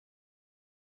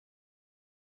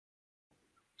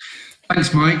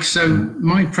Thanks, Mike. So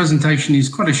my presentation is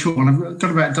quite a short one. I've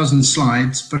got about a dozen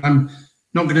slides, but I'm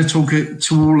not going to talk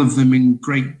to all of them in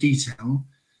great detail.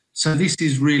 So this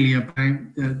is really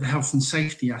about the health and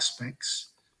safety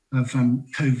aspects of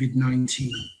COVID-19.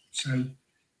 So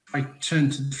if I turn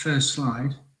to the first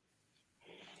slide,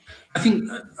 I think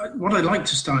what I'd like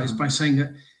to start is by saying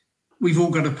that we've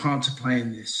all got a part to play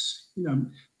in this. You know,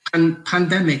 and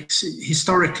pandemics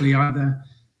historically either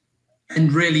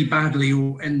end really badly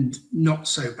or end not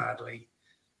so badly.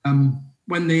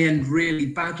 When they end really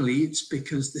badly, it's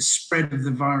because the spread of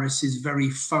the virus is very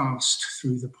fast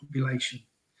through the population.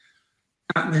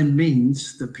 That then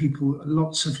means that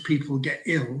lots of people get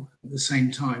ill at the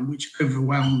same time, which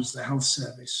overwhelms the health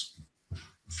service.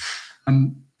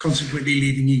 Consequently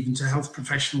leading even to health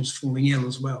professionals falling ill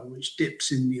as well, which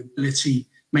dips in the ability,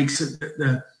 makes it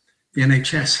that the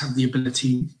NHS have the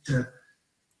ability to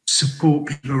support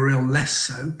people who are ill less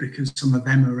so, because some of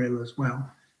them are ill as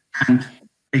well. And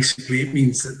basically it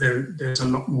means that there's a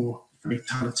lot more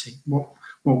fatality. What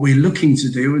we're looking to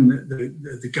do, and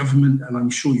the government, and I'm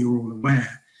sure you're all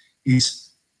aware,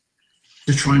 is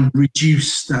to try and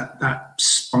reduce that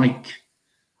spike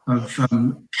of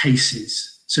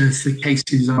cases. So if the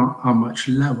cases are much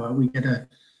lower, we get a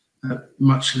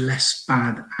much less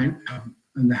bad outcome,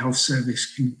 and the health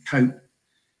service can cope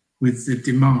with the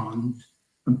demand,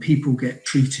 and people get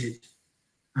treated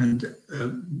and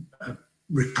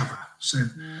recover. So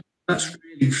that's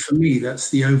really, for me, that's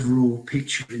the overall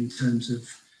picture in terms of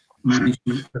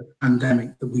management of the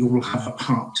pandemic that we all have a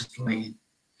part to play in.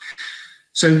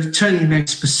 So turning now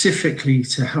specifically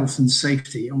to health and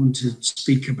safety, I want to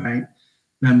speak about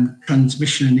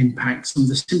transmission and impacts on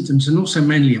the symptoms, and also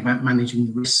mainly about managing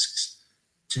the risks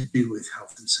to do with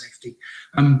health and safety.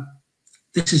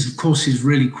 This is, of course, is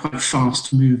really quite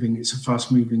fast moving. It's a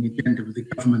fast moving agenda with the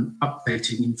government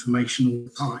updating information all the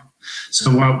time.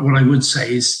 So what I would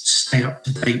say is stay up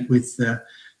to date with the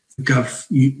Gov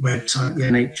website, the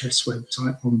NHS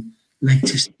website, on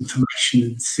latest information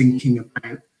and thinking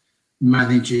about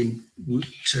managing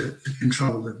to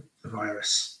control the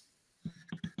virus.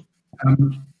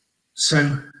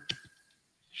 So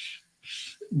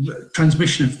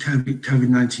transmission of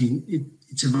COVID-19,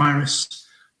 it's a virus.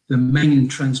 The main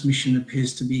transmission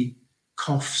appears to be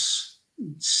coughs,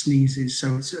 sneezes,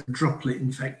 so it's a droplet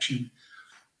infection.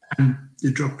 And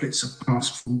the droplets are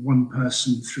passed from one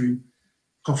person through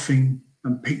coughing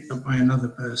and picked up by another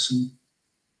person.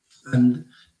 And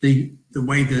the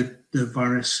way that the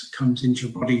virus comes into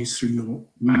your body is through your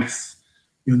mouth,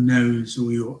 your nose,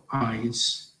 or your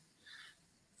eyes.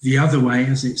 The other way,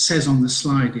 as it says on the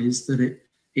slide, is that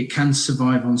it can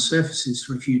survive on surfaces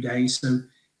for a few days. So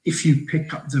if you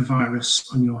pick up the virus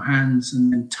on your hands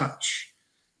and then touch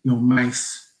your mouth,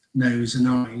 nose and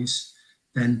eyes,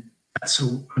 then that's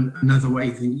another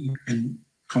way that you can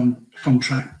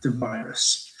contract the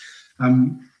virus.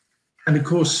 And of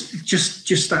course,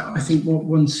 just that, I think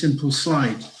one simple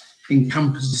slide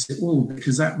encompasses it all,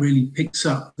 because that really picks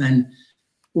up then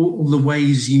all the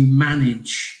ways you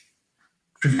manage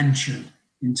prevention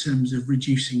in terms of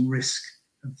reducing risk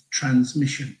of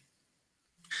transmission.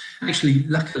 Actually,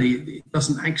 luckily, it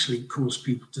doesn't actually cause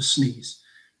people to sneeze,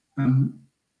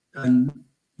 and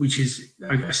which is,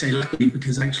 I say luckily,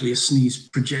 because actually a sneeze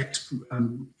projects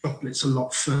droplets a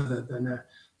lot further than a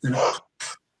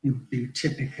cough would do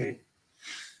typically.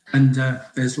 And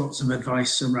there's lots of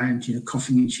advice around,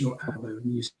 coughing into your elbow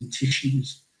and using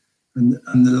tissues and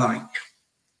the like.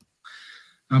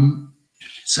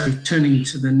 So turning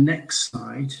to the next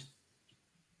slide,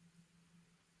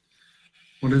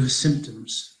 what are the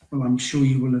symptoms? Well, I'm sure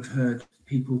you will have heard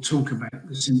people talk about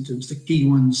the symptoms. The key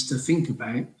ones to think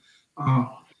about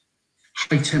are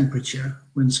high temperature,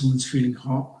 when someone's feeling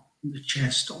hot, on the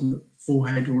chest, on the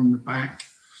forehead or on the back,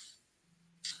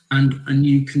 and a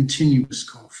new continuous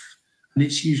cough. And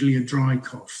it's usually a dry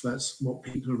cough. That's what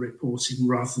people are reporting,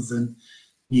 rather than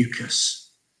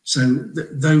mucus. So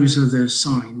those are the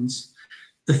signs.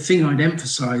 The thing I'd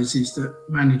emphasize is that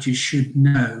managers should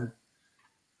know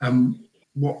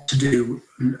what to do,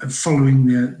 and following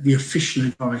the official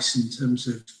advice in terms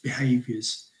of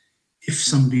behaviours. If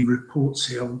somebody reports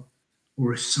ill,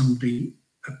 or if somebody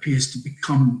appears to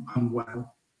become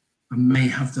unwell and may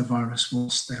have the virus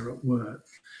whilst they're at work.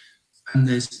 And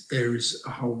there is a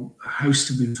whole host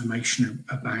of information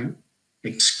about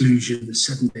exclusion, the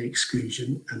 7-day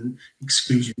exclusion, and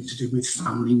exclusion to do with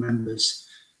family members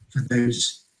for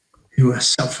those who are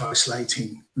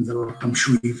self-isolating. And I'm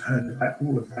sure you've heard about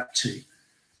all of that too.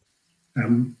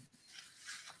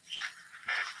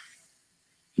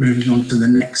 Moving on to the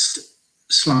next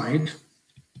slide.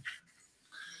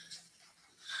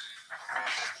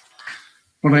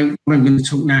 What I'm going to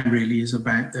talk now really is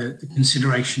about the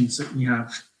considerations that we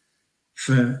have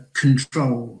for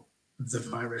control of the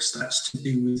virus. That's to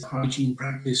do with hygiene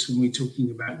practice when we're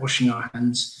talking about washing our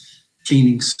hands,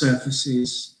 cleaning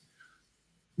surfaces,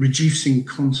 reducing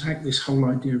contact, this whole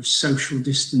idea of social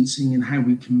distancing and how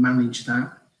we can manage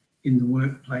that in the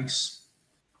workplace.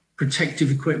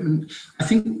 Protective equipment. I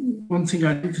think one thing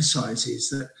I'd emphasize is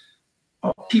that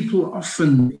people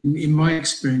often, in my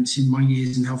experience, in my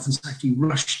years in health and safety,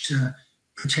 rush to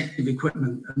protective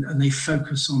equipment and they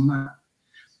focus on that.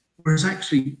 Whereas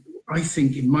actually, I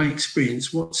think in my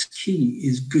experience, what's key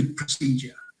is good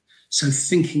procedure. So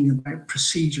thinking about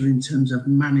procedure in terms of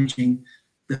managing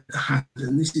the hazard,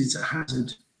 and this is a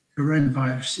hazard,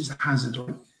 coronavirus is a hazard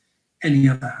like any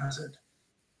other hazard.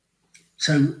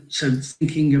 So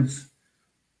thinking of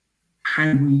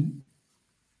how we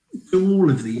do all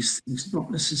of these things,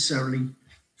 not necessarily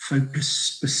focus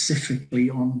specifically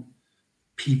on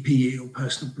PPE or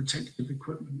personal protective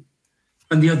equipment.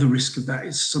 And the other risk of that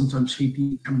is sometimes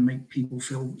PPE can make people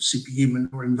feel superhuman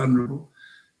or invulnerable,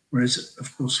 whereas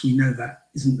of course we know that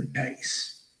isn't the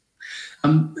case.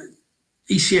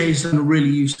 ECA has done a really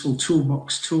useful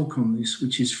toolbox talk on this,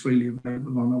 which is freely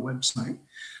available on our website.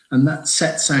 And that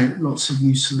sets out lots of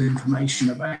useful information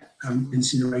about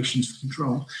considerations for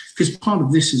control. Because part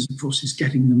of this is, of course, is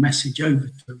getting the message over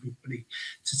to everybody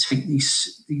to take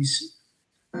these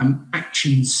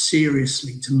actions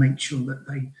seriously, to make sure that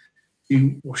they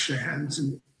do wash their hands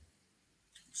and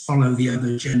follow the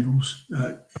other general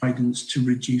guidance to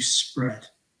reduce spread,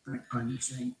 that kind of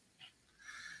thing.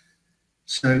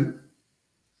 So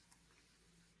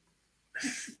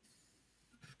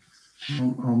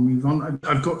I'll move on.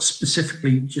 I've got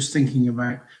specifically just thinking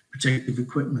about protective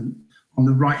equipment. On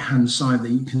the right-hand side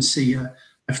there, you can see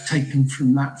I've taken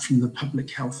from the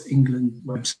Public Health England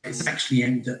website. It's actually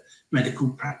aimed at medical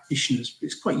practitioners, but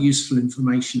it's quite useful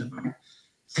information about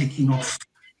taking off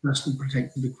personal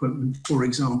protective equipment. For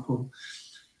example,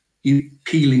 you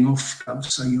peeling off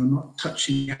gloves so you're not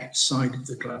touching the outside of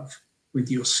the glove with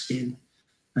your skin,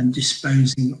 and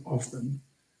disposing of them.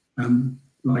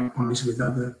 Likewise with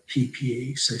other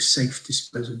PPE, so safe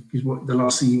disposal, because the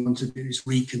last thing you want to do is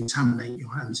recontaminate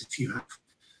your hands if you have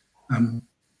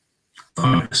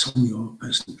virus on your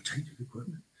personal protective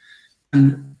equipment.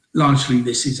 And largely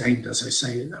this is aimed, as I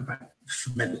say, for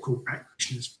medical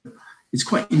practitioners, but it's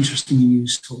quite interesting and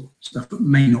useful stuff that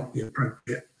may not be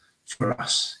appropriate for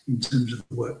us in terms of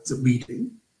the work that we do.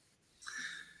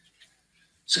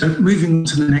 So moving on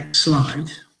to the next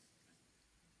slide.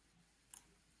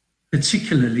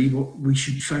 Particularly what we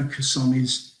should focus on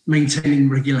is maintaining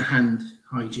regular hand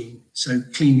hygiene, so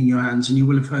cleaning your hands. And you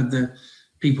will have heard the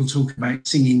people talk about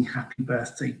singing happy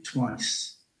birthday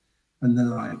twice and the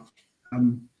like.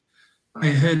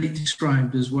 I heard it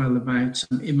described as well about,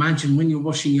 imagine when you're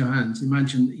washing your hands,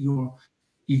 imagine that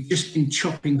you've just been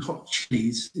chopping hot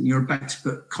chilies and you're about to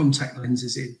put contact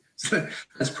lenses in. So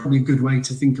that's probably a good way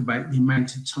to think about the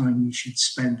amount of time you should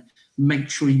spend. Make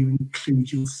sure you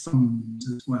include your thumbs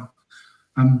as well.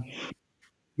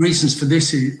 Reasons for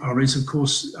this is of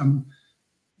course,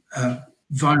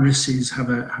 viruses have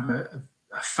a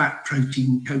fat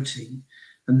protein coating,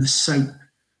 and the soap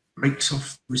breaks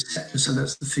off the receptor. So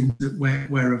that's the thing that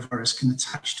where a virus can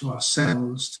attach to our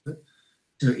cells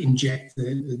to inject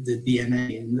the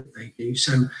DNA in that they do.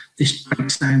 So this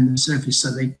breaks down the surface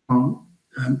so they can't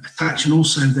attach, and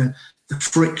also the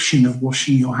friction of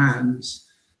washing your hands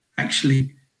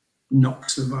actually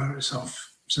knocks the virus off.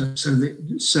 So that's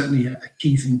certainly a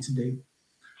key thing to do.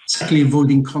 Secondly,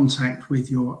 avoiding contact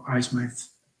with your eyes, mouth,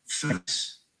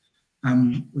 face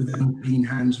with unclean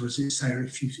hands, or as it's there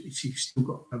if you've still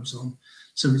got gloves on.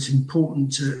 So it's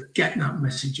important to get that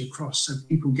message across so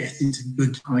people get into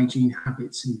good hygiene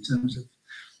habits in terms of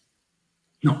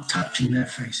not touching their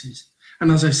faces.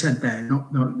 And as I said there,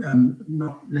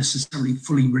 not necessarily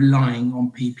fully relying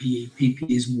on PPE. PPE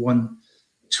is one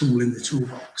tool in the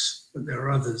toolbox, but there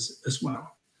are others as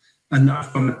well. And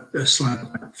I've got a slide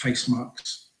about face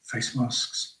masks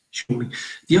shortly.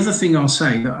 The other thing I'll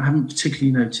say that I haven't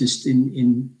particularly noticed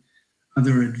in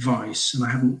other advice, and I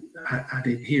haven't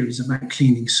added here, is about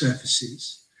cleaning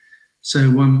surfaces. So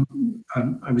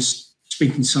I was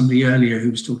speaking to somebody earlier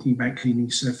who was talking about cleaning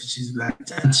surfaces with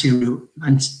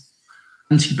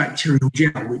antibacterial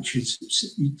gel, which is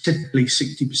typically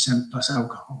 60% plus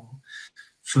alcohol.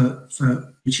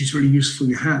 Which is really useful for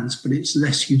your hands, but it's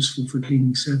less useful for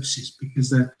cleaning surfaces because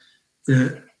the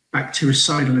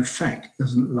bactericidal effect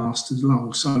doesn't last as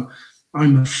long. So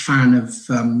I'm a fan of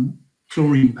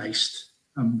chlorine-based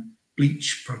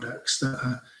bleach products that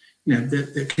are,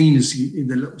 the cleaners, the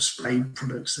little spray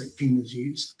products that cleaners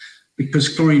use, because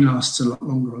chlorine lasts a lot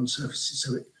longer on surfaces,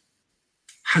 so it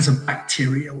has a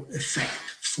bacterial effect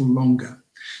for longer.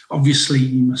 Obviously,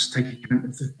 you must take account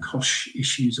of the COSH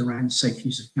issues around safe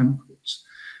use of chemicals.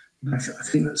 But I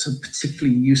think that's a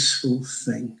particularly useful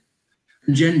thing.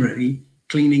 And generally,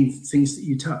 cleaning things that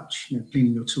you touch,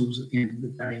 cleaning your tools at the end of the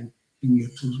day, cleaning your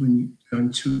tools when you're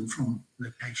going to and from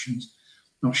locations,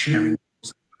 not sharing.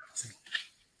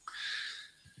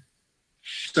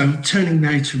 So turning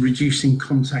now to reducing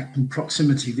contact and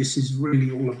proximity, this is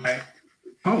really all about,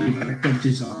 partly about job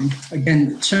design.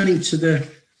 Again, turning to the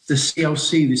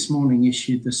CLC this morning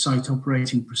issued the Site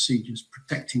Operating Procedures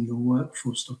Protecting Your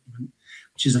Workforce document,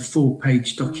 which is a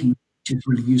 4-page document, which is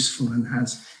really useful and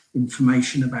has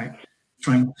information about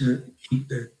trying to keep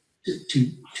the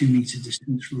 2-metre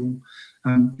distance rule.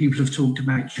 People have talked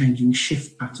about changing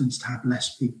shift patterns to have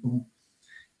less people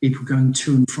going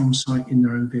to and from site in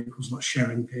their own vehicles, not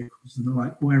sharing vehicles and the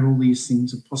like, where all these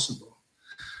things are possible,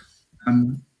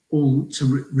 all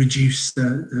to reduce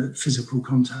the physical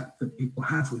contact that people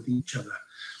have with each other.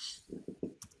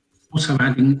 Also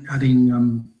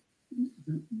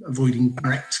avoiding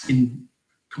direct skin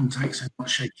contact, so not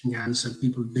shaking hands, so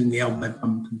people doing the elbow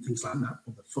bump and things like that,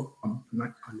 or the foot bump and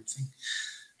that kind of thing.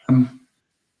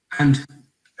 And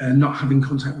not having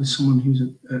contact with someone who's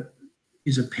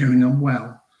is appearing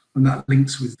unwell. And that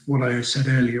links with what I said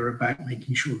earlier about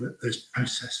making sure that there's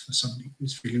process for somebody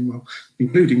who's feeling well,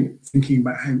 including thinking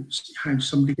about how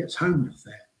somebody gets home if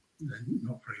they're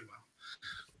not very well.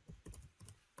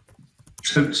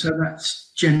 So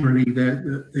that's generally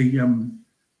the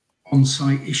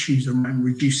on-site issues around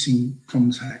reducing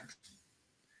contact.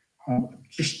 I'm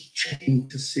just checking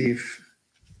to see if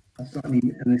I've got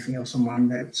anything else on my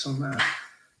notes on that.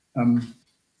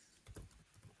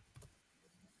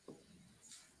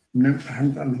 No, I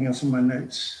haven't got anything else on my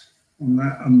notes on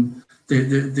that.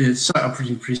 The site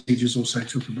operating procedures also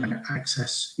talk about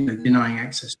access, denying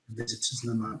access to visitors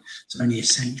and the like. It's only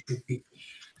essential people.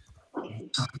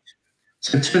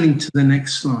 So turning to the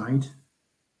next slide,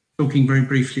 talking very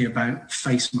briefly about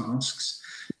face masks.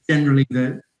 Generally,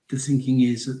 the thinking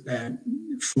is that they're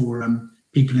for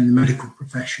people in the medical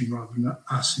profession rather than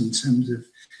us in terms of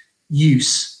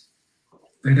use.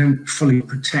 They don't fully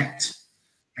protect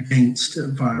against a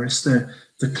virus. The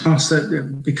class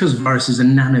that, because virus is a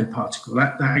nanoparticle,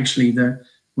 that actually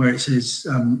where it says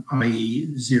i.e.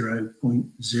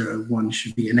 0.01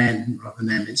 should be an N rather than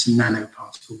M. It's a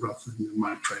nanoparticle rather than a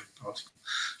microparticle.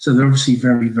 So they're obviously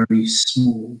very, very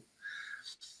small.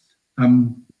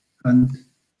 And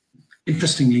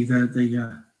interestingly,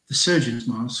 the surgeon's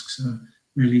masks are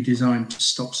really designed to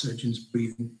stop surgeons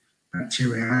breathing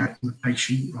bacteria out from the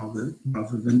patient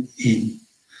rather than in.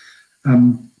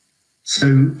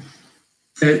 So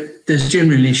there's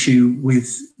generally an issue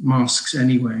with masks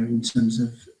anyway in terms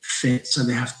of fit, so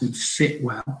they have to fit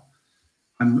well.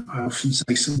 I often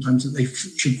say sometimes that they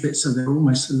should fit so they're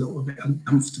almost a little bit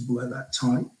uncomfortable at that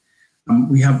time.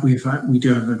 We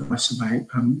do have advice about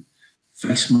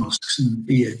face masks and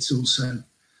beards, also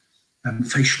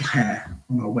facial hair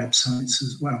on our websites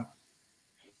as well.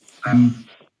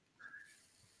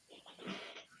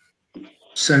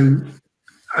 So,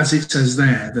 as it says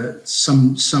there, that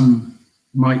some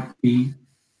might be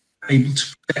able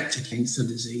to protect against the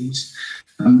disease.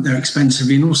 They're expensive,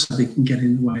 and also they can get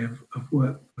in the way of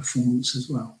work performance as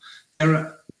well. There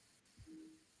are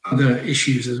other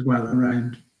issues as well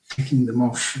around taking them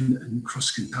off and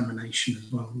cross-contamination as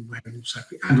well,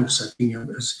 and also being able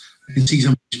to, as I can see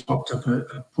somebody's popped up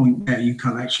a point there, you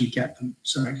can't actually get them,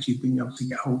 so actually being able to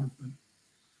get hold of them.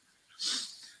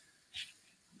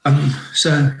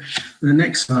 So the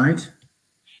next slide,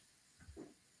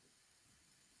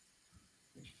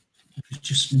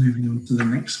 just moving on to the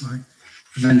next slide,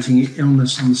 preventing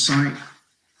illness on site.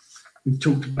 We've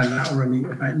talked about that already,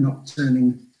 about not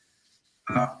turning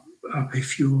up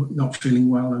if you're not feeling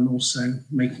well, and also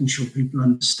making sure people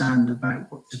understand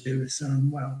about what to do if they're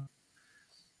unwell.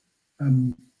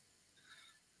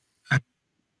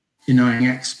 Denying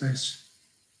access.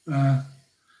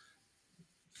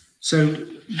 So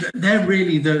they're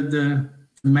really the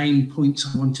main points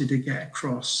I wanted to get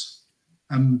across.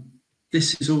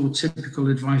 This is all typical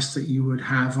advice that you would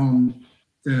have on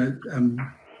the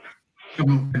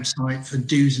government website for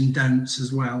do's and don'ts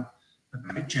as well,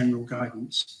 about general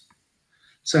guidance.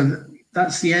 So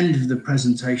that's the end of the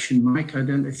presentation, Mike. I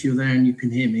don't know if you're there and you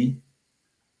can hear me.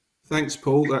 Thanks,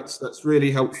 Paul. That's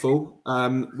really helpful.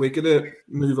 We're going to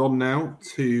move on now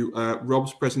to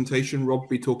Rob's presentation. Rob will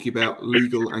be talking about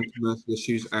legal and commercial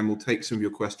issues, and we'll take some of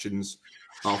your questions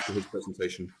after his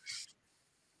presentation.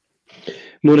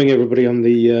 Morning, everybody. I'm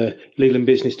the Legal and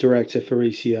Business Director for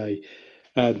ECA.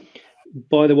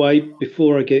 By the way,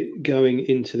 before I get going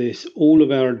into this, all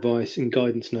of our advice and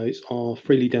guidance notes are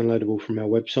freely downloadable from our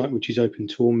website, which is open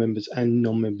to all members and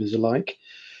non-members alike.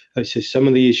 So some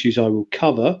of the issues I will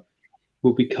cover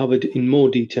will be covered in more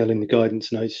detail in the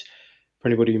guidance notes for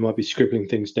anybody who might be scribbling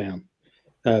things down.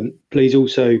 Please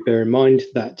also bear in mind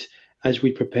that as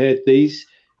we prepared these,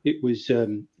 it was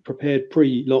prepared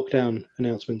pre-lockdown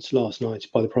announcements last night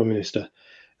by the Prime Minister.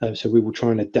 So we will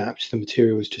try and adapt the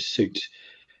materials to suit.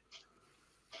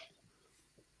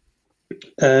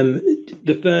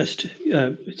 The first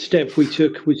step we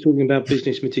took was talking about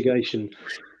business mitigation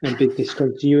and business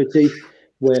continuity,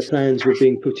 where plans were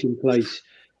being put in place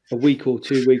a week or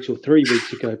 2 weeks or 3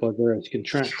 weeks ago by various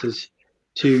contractors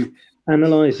to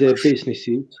analyse their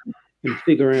businesses and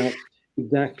figure out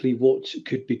exactly what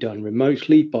could be done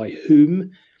remotely, by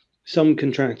whom. Some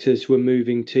contractors were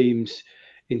moving teams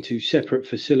into separate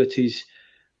facilities,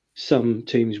 some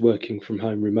teams working from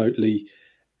home remotely.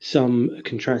 Some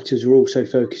contractors were also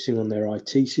focusing on their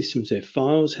IT systems, their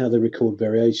files, how they record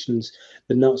variations,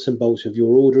 the nuts and bolts of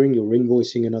your ordering, your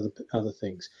invoicing, and other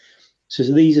things. So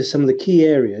these are some of the key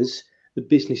areas that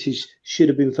businesses should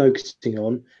have been focusing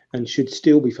on and should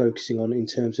still be focusing on in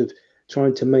terms of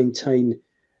trying to maintain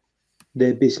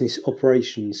their business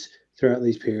operations throughout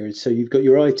these periods. So you've got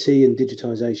your IT and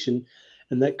digitization,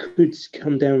 and that could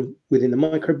come down within the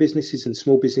micro businesses and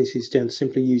small businesses down to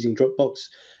simply using Dropbox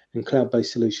and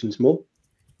cloud-based solutions more.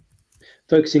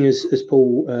 Focusing, as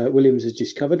Paul Williams has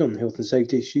just covered, on health and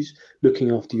safety issues, looking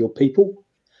after your people.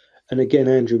 And again,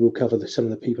 Andrew will cover some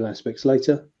of the people aspects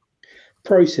later.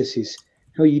 Processes,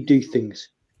 how you do things,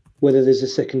 whether there's a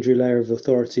secondary layer of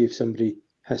authority if somebody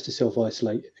has to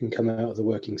self-isolate and come out of the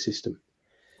working system.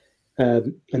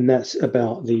 And that's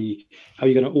about how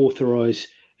you're going to authorise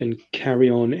and carry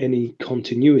on any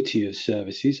continuity of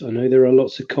services. I know there are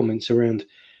lots of comments around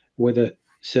whether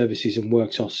services and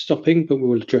works are stopping, but we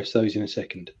will address those in a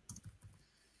second.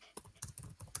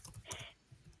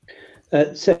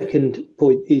 Second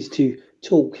point is to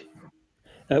talk.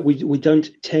 We don't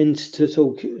tend to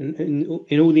talk in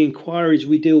all the inquiries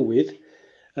we deal with.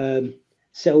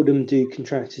 Seldom do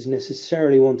contractors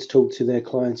necessarily want to talk to their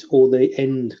clients or their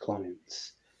end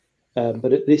clients.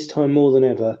 But at this time more than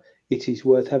ever, it is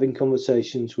worth having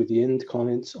conversations with the end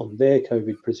clients on their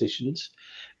COVID positions.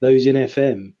 Those in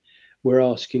FM were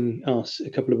asking us a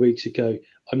couple of weeks ago,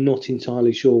 I'm not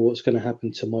entirely sure what's going to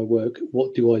happen to my work.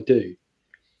 What do I do?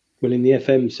 Well, in the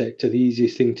FM sector, the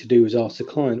easiest thing to do was ask the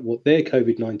client what their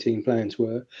COVID-19 plans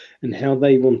were and how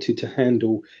they wanted to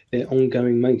handle their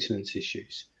ongoing maintenance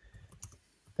issues.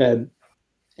 So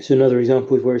another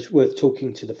example is where it's worth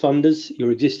talking to the funders,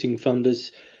 your existing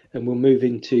funders, and we'll move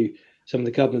into some of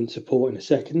the government support in a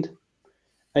second.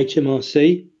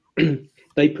 HMRC,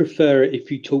 they prefer it if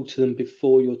you talk to them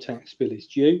before your tax bill is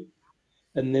due,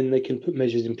 and then they can put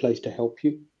measures in place to help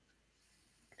you.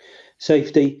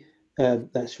 Safety,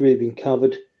 that's really been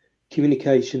covered.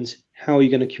 Communications, how are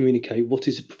you going to communicate? What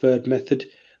is the preferred method?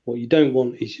 What you don't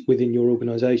want is within your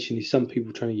organisation is some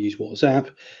people trying to use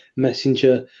WhatsApp,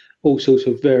 Messenger, all sorts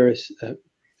of various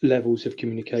levels of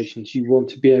communications. You want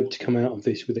to be able to come out of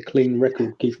this with a clean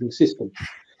record-keeping system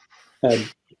so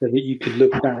that you can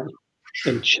look back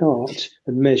and chart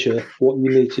and measure what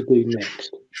you need to do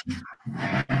next.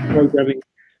 Programming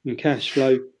and cash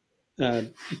flow.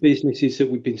 Businesses that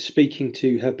we've been speaking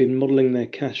to have been modelling their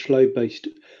cash flow based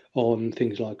on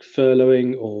things like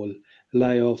furloughing or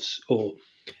layoffs, or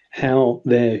how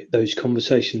those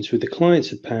conversations with the clients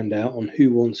have panned out on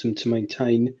who wants them to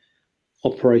maintain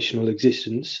operational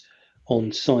existence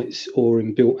on sites or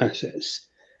in built assets.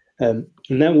 And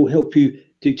that will help you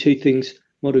do two things: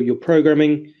 model your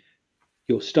programming,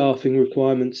 your staffing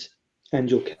requirements, and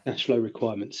your cash flow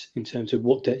requirements in terms of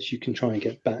what debts you can try and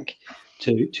get back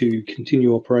to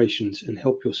continue operations and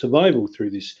help your survival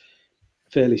through this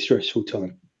fairly stressful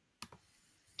time.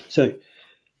 So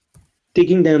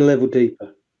digging down a level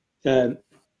deeper,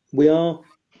 we are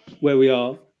where we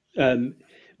are.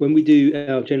 When we do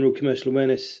our general commercial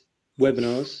awareness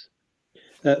webinars,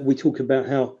 we talk about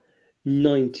how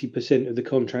 90% of the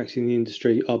contracts in the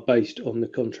industry are based on the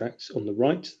contracts on the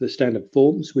right, the standard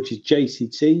forms, which is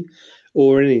JCT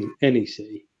or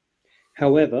NEC.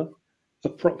 However,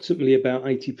 approximately about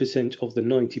 80% of the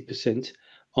 90%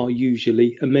 are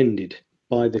usually amended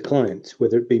by the client,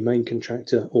 whether it be main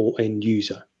contractor or end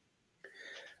user.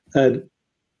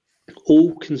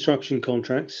 All construction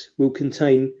contracts will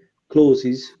contain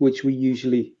clauses which we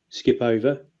usually skip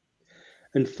over,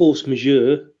 and force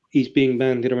majeure is being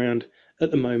bandied around at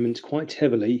the moment quite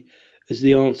heavily as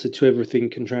the answer to everything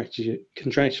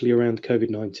contractually around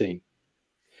COVID-19.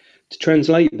 To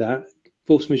translate that,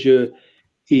 force majeure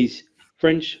is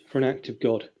French for an act of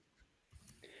God.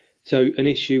 So an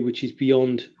issue which is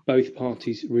beyond both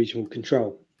parties' reasonable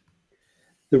control.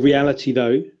 The reality,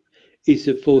 though, is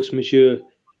that force majeure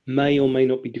may or may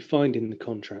not be defined in the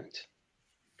contract.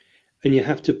 And you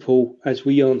have to pull, as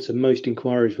we answer most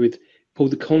inquiries with, pull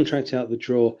the contract out the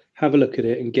drawer, have a look at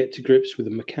it, and get to grips with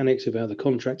the mechanics of how the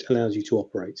contract allows you to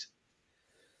operate.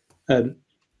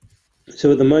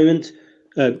 So at the moment,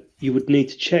 you would need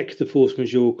to check the force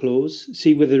majeure clause,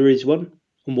 see whether there is one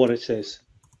and what it says.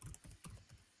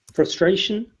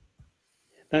 Frustration,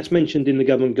 that's mentioned in the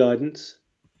government guidance.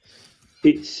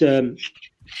 It's a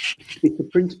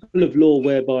principle of law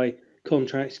whereby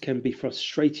contracts can be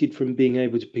frustrated from being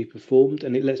able to be performed,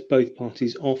 and it lets both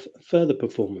parties off further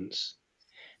performance.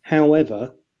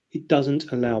 However, it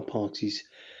doesn't allow parties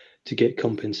to get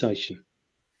compensation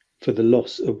for the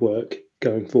loss of work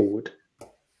going forward.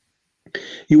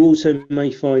 You also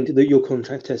may find that your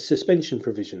contract has suspension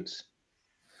provisions.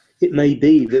 It may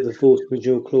be that the force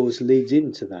majeure clause leads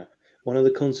into that. One of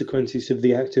the consequences of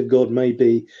the act of God may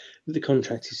be that the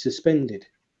contract is suspended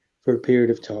for a period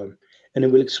of time, and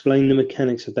it will explain the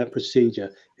mechanics of that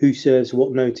procedure, who serves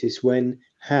what notice, when,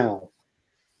 how.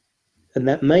 And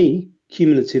that may,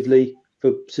 cumulatively,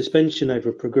 for suspension over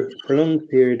a prolonged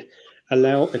period,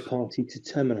 allow a party to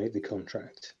terminate the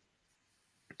contract.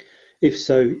 If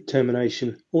so,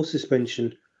 termination or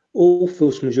suspension or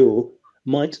force majeure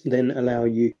might then allow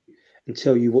you and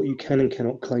tell you what you can and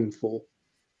cannot claim for.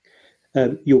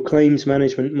 Your claims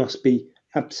management must be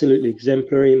absolutely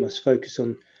exemplary. It must focus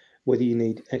on whether you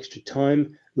need extra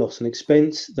time, loss and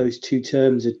expense. Those two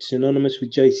terms are synonymous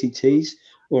with JCTs,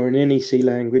 or in NEC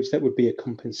language, that would be a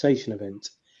compensation event.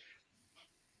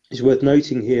 It's worth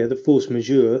noting here that force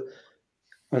majeure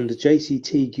under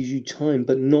JCT gives you time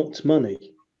but not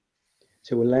money,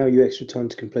 so will allow you extra time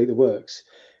to complete the works.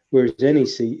 Whereas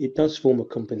NEC, it does form a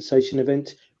compensation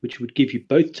event, which would give you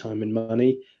both time and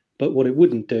money, but what it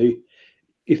wouldn't do,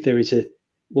 if there is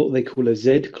what they call a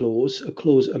Z clause, a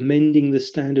clause amending the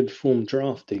standard form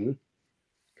drafting,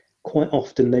 quite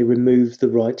often they remove the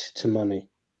right to money.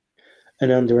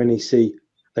 And under NEC,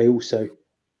 they also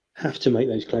have to make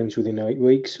those claims within 8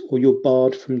 weeks, or you're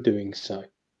barred from doing so.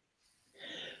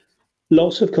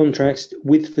 Lots of contracts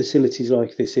with facilities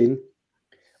like this in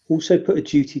also put a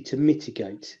duty to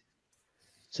mitigate.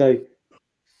 So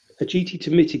a duty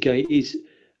to mitigate is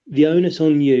the onus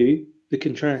on you, the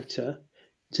contractor,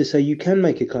 to say you can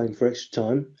make a claim for extra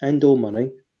time and or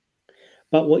money,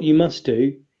 but what you must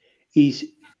do is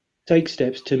take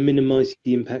steps to minimise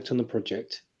the impact on the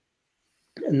project.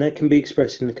 And that can be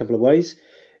expressed in a couple of ways.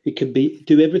 It can be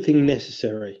do everything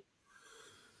necessary.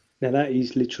 Now that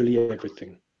is literally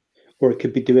everything. Or it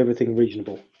could be do everything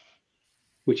reasonable,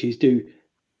 which is do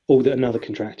all that another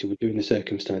contractor would do in the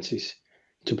circumstances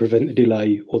to prevent the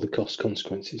delay or the cost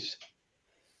consequences.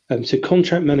 So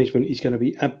contract management is going to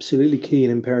be absolutely key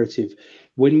and imperative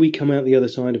when we come out the other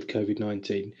side of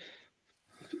COVID-19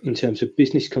 in terms of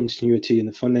business continuity and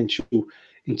the financial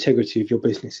integrity of your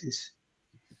businesses.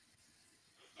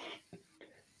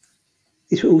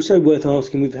 It's also worth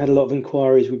asking, we've had a lot of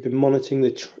inquiries, we've been monitoring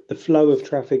the flow of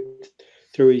traffic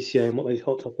through ECA and what those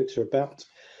hot topics are about.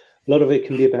 A lot of it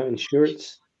can be about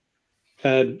insurance.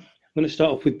 I'm going to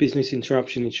start off with business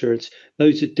interruption insurance.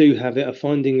 Those that do have it are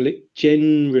finding it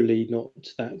generally not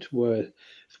that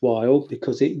worthwhile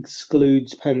because it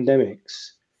excludes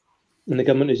pandemics. And the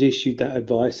government has issued that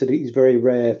advice that it is very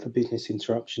rare for business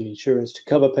interruption insurance to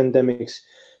cover pandemics.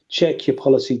 Check your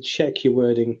policy, check your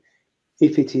wording.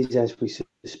 If it is, as we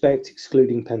suspect,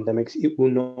 excluding pandemics, it will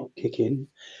not kick in.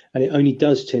 And it only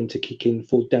does tend to kick in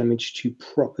for damage to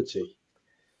property.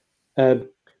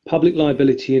 Public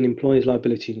liability and employer's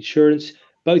liability insurance,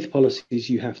 both policies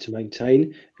you have to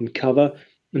maintain and cover.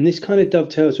 And this kind of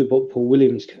dovetails with what Paul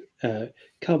Williams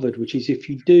covered, which is if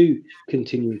you do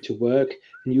continue to work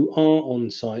and you are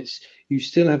on sites, you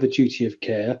still have a duty of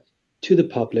care to the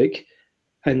public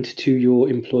and to your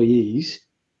employees,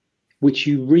 which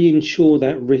you reinsure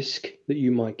that risk that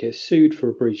you might get sued for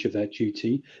a breach of that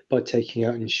duty by taking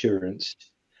out insurance.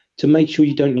 To make sure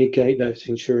you don't negate that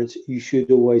insurance, you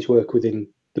should always work within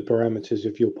the parameters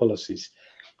of your policies.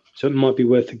 So it might be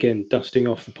worth, again, dusting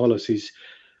off the policies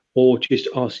or just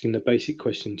asking the basic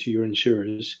question to your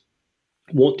insurers.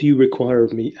 What do you require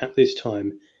of me at this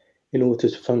time in order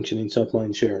to function inside my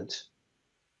insurance?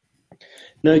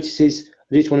 Notices,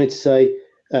 I just wanted to say,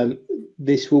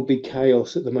 this will be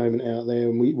chaos at the moment out there,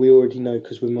 and we already know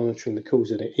because we're monitoring the calls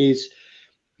that it is.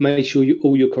 Make sure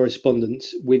all your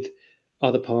correspondence with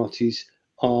other parties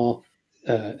are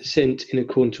sent in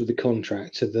accordance with the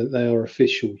contract so that they are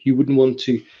official. You wouldn't want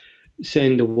to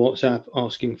send a WhatsApp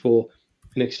asking for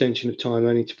an extension of time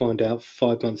only to find out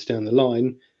 5 months down the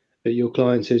line that your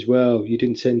client says, well, you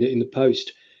didn't send it in the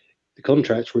post. The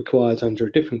contract requires under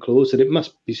a different clause that it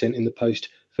must be sent in the post,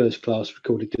 first class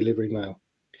recorded delivery mail.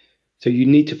 So you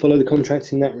need to follow the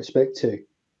contracts in that respect too.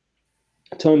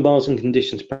 Time bars and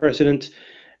conditions precedent.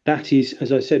 That is,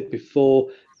 as I said before,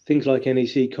 things like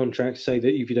NEC contracts say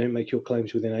that if you don't make your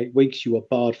claims within 8 weeks, you are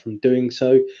barred from doing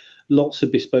so. Lots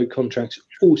of bespoke contracts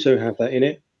also have that in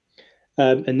it.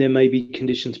 And there may be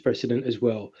conditions precedent as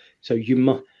well. So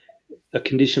a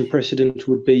condition precedent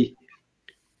would be,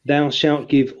 thou shalt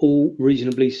give all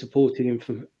reasonably supporting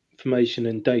information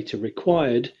and data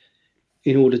required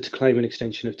in order to claim an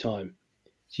extension of time.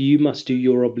 So you must do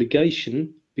your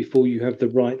obligation before you have the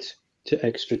right to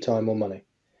extra time or money.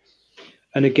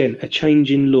 And again, a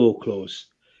change in law clause,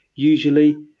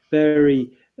 usually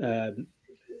very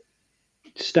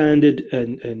standard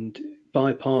and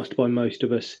bypassed by most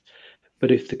of us. But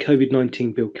if the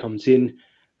COVID-19 bill comes in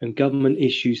and government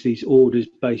issues these orders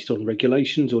based on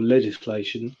regulations or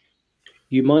legislation,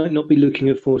 you might not be looking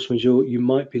at force majeure, you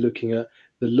might be looking at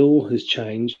the law has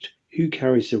changed, who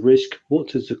carries the risk, what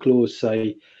does the clause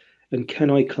say, and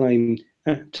can I claim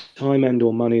time and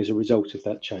or money as a result of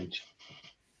that change?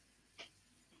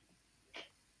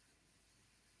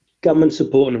 Government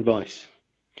support and advice.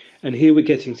 And here we're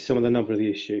getting to some of the number of the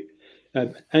issue.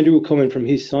 Andrew will comment from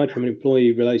his side, from an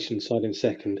employee relations side in a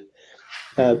second.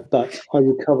 But I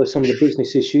will cover some of the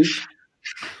business issues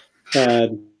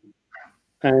and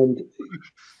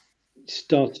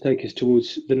start to take us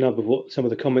towards the nub of what some of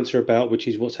the comments are about, which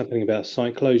is what's happening about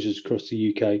site closures across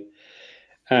the UK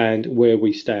and where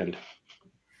we stand.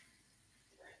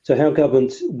 So how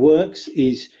government works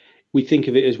is we think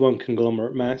of it as one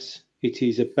conglomerate mass. It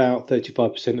is about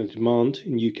 35% of demand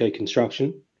in UK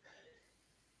construction,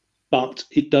 but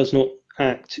it does not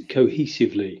act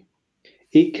cohesively.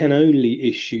 It can only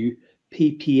issue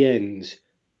PPNs,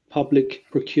 public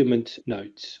procurement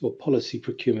notes, or policy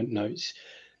procurement notes,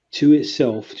 to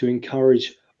itself to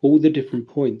encourage all the different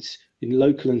points in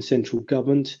local and central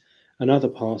government and other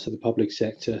parts of the public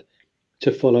sector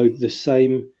to follow the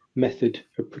same method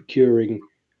of procuring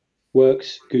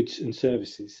works, goods and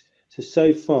services.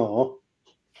 So far,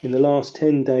 in the last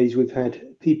 10 days, we've had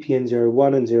PPN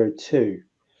 01 and 02.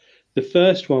 The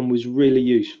first one was really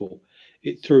useful.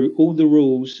 It threw all the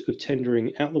rules of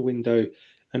tendering out the window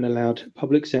and allowed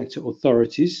public sector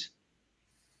authorities,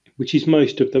 which is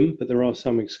most of them, but there are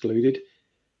some excluded.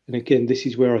 And again, this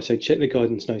is where I say check the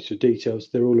guidance notes for details.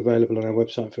 They're all available on our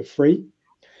website for free.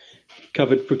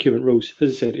 Covered procurement rules.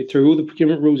 As I said, it threw all the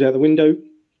procurement rules out the window,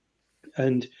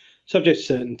 and subject to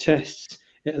certain tests,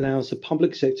 it allows the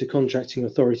public sector contracting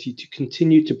authority to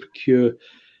continue to procure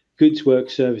goods, work,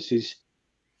 services,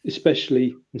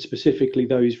 especially and specifically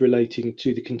those relating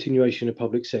to the continuation of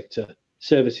public sector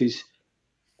services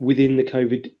within the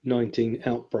COVID-19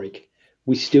 outbreak.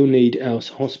 We still need our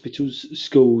hospitals,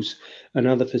 schools, and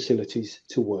other facilities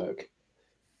to work.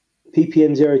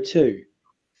 PPN 02.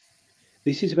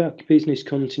 This is about business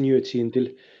continuity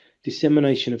and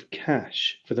dissemination of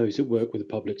cash for those that work with the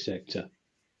public sector.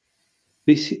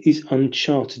 This is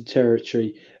uncharted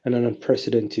territory and an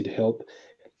unprecedented help.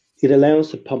 It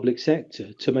allows the public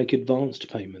sector to make advanced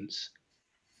payments,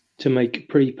 to make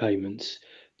prepayments,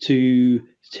 to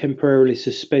temporarily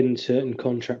suspend certain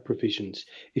contract provisions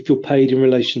if you're paid in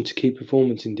relation to key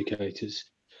performance indicators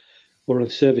or on a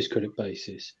service credit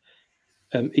basis.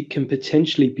 It can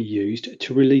potentially be used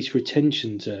to release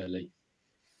retentions early.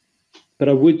 But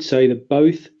I would say that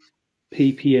both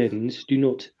PPNs do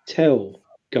not tell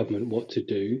government what to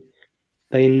do.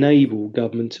 They enable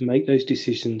government to make those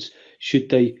decisions should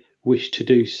they wish to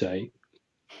do so,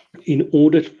 in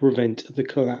order to prevent the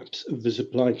collapse of the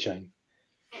supply chain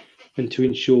and to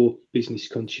ensure business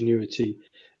continuity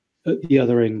at the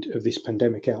other end of this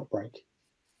pandemic outbreak.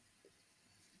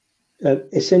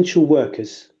 Essential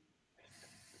workers.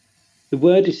 The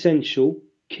word essential,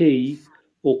 key,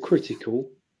 or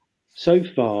critical so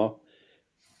far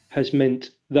has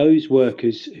meant those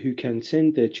workers who can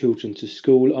send their children to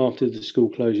school after the school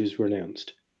closures were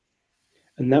announced.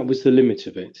 And that was the limit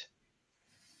of it.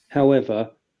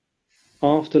 However,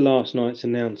 after last night's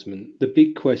announcement, the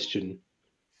big question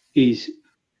is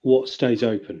what stays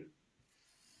open?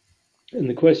 And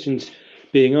the questions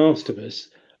being asked of us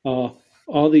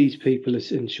are these people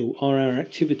essential? Are our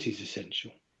activities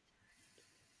essential?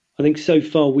 I think so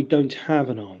far we don't have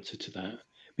an answer to that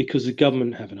because the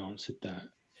government haven't answered that.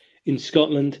 In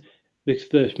Scotland, the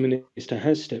First Minister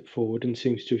has stepped forward and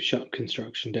seems to have shut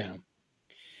construction down.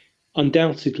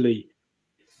 Undoubtedly,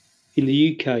 in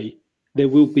the UK, there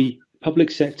will be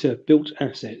public sector built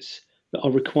assets that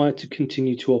are required to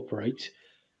continue to operate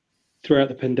throughout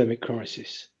the pandemic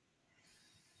crisis.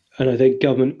 And I think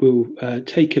government will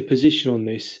take a position on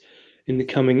this in the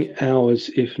coming hours,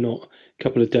 if not a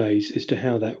couple of days, as to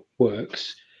how that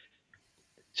works.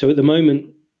 So at the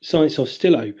moment, sites are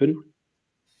still open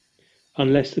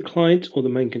unless the client or the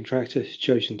main contractor has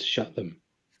chosen to shut them.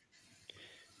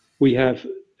 We have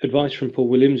advice from Paul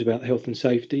Williams about health and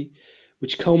safety,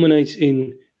 which culminates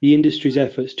in the industry's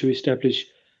efforts to establish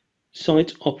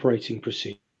site operating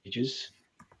procedures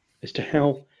as to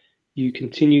how you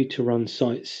continue to run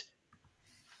sites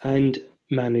and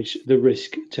manage the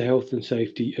risk to health and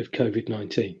safety of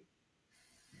COVID-19.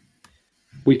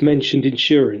 We've mentioned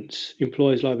insurance,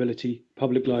 employers' liability,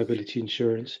 public liability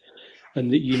insurance, and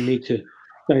that you need to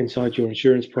stay inside your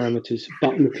insurance parameters,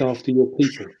 but look after your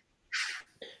people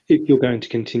if you're going to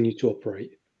continue to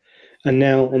operate. And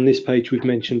now on this page, we've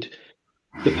mentioned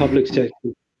the public sector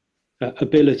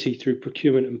ability through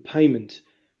procurement and payment,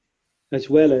 as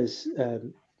well as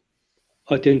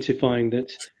identifying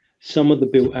that some of the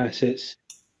built assets,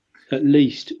 at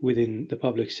least within the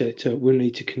public sector, will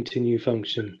need to continue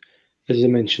function, as I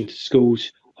mentioned,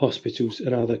 schools, hospitals,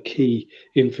 and other key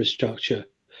infrastructure.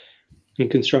 And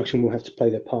construction will have to play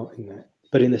their part in that,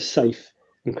 but in a safe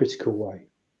and critical way.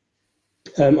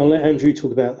 I'll let Andrew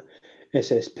talk about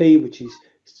SSP, which is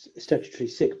statutory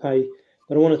sick pay,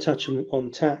 but I want to touch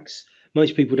on tax.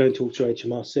 Most people don't talk to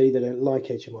HMRC, they don't like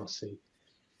HMRC.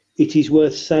 It is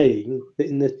worth saying that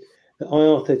in the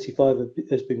IR35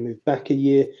 has been moved back a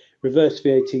year, reverse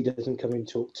VAT doesn't come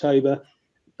into October,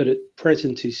 but at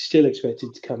present is still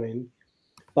expected to come in.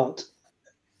 But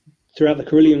throughout the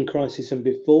Carillion crisis and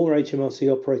before,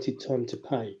 HMRC operated time to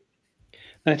pay.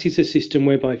 That is a system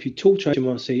whereby if you talk to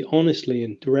HMRC honestly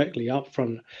and directly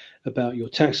upfront about your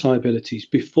tax liabilities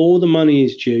before the money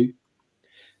is due,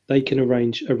 they can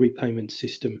arrange a repayment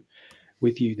system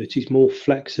with you that is more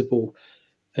flexible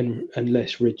and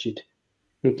less rigid,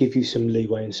 and give you some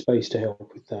leeway and space to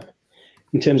help with that.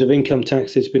 In terms of income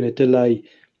tax, there's been a delay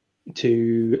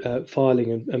to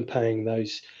filing and paying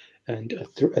those, and a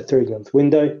 3-month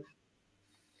window.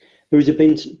 There is a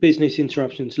business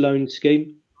interruptions loan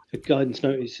scheme, a guidance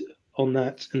notice on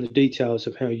that and the details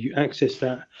of how you access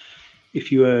that. If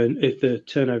the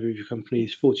turnover of your company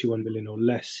is 41 million or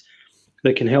less,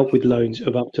 they can help with loans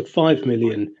of up to 5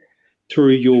 million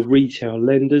through your retail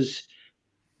lenders,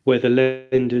 where the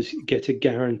lenders get a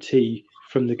guarantee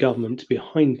from the government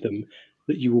behind them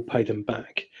that you will pay them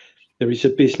back. There is a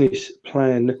business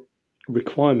plan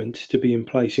requirement to be in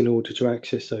place in order to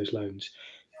access those loans.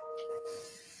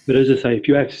 But as I say, if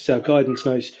you access our guidance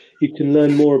notes, you can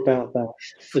learn more about that,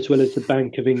 as well as the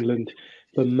Bank of England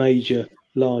for major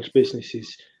large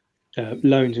businesses,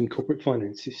 loans and corporate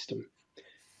finance system.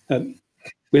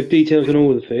 We have details on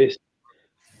all of this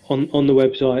on the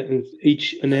website, and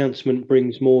each announcement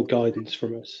brings more guidance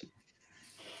from us.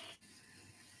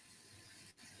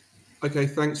 Okay,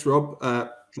 thanks, Rob.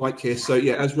 Mike here. So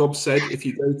yeah, as Rob said, if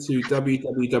you go to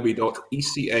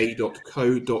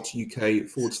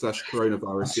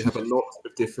www.eca.co.uk/coronavirus, you have a lot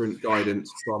of different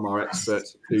guidance from our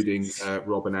experts, including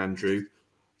Rob and Andrew.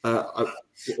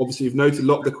 Obviously, you've noted a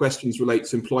lot of the questions relate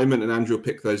to employment, and Andrew will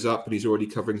pick those up, and he's already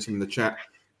covering some in the chat.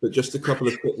 But just a couple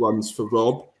of quick ones for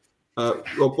Rob.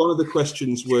 Rob, one of the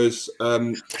questions was,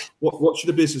 what should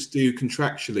a business do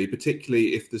contractually,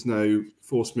 particularly if there's no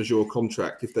force majeure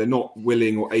contract, if they're not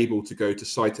willing or able to go to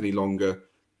site any longer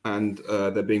and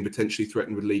they're being potentially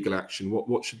threatened with legal action?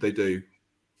 What should they do?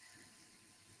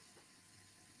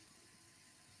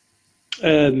 So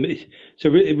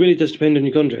it really does depend on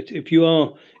your contract. If you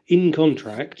are in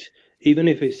contract, even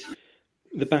if it's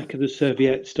the back of the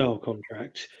serviette style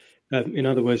contract, in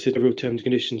other words, there's no real terms and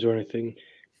conditions or anything,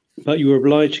 but you are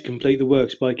obliged to complete the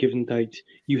works by a given date,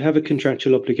 you have a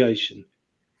contractual obligation.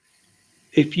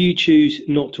 If you choose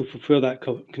not to fulfill that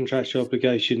contractual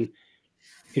obligation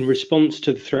in response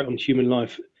to the threat on human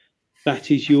life, that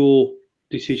is your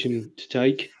decision to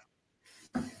take.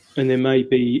 And there may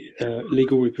be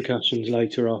legal repercussions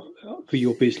later for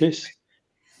your business.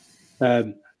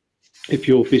 If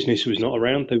your business was not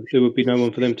around, there would be no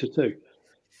one for them to do.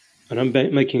 And I'm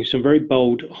making some very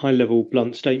bold, high-level,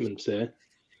 blunt statements there.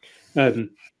 There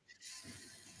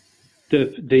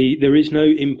is no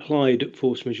implied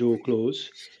force majeure clause.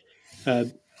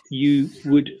 You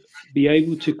would be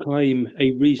able to claim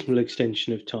a reasonable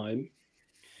extension of time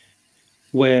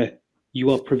where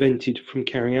you are prevented from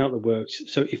carrying out the works.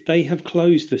 So if they have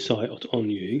closed the site on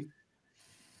you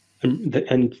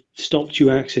and stopped you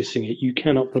accessing it, you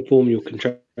cannot perform your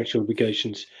contractual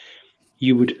obligations.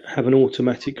 You would have an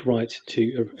automatic right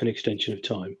to an extension of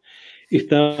time. If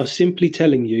they are simply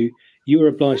telling you you are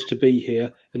obliged to be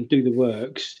here and do the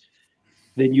works,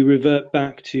 then you revert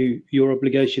back to your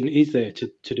obligation is there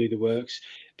to do the works,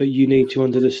 but you need to,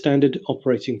 under the standard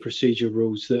operating procedure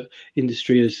rules that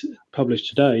industry has published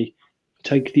today,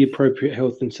 take the appropriate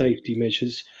health and safety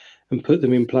measures and put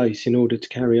them in place in order to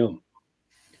carry on.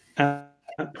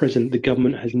 At present, the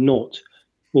government has not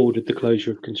ordered the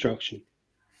closure of construction.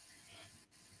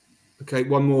 Okay,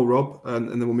 one more, Rob, and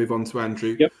then we'll move on to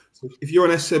Andrew. Yep. So if you're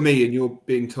an SME and you're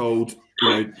being told,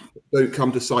 don't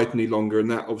come to site any longer, and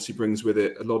that obviously brings with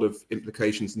it a lot of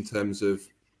implications in terms of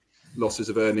losses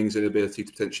of earnings and ability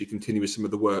to potentially continue with some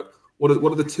of the work. What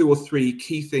are the 2 or 3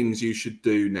 key things you should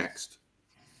do next?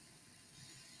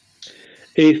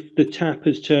 If the tap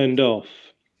has turned off,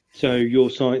 so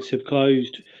your sites have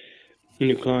closed and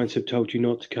your clients have told you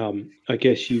not to come, I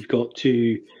guess you've got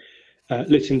to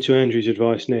listen to Andrew's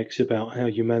advice next about how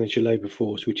you manage your labour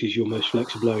force, which is your most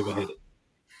flexible overhead.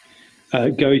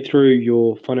 Go through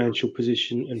your financial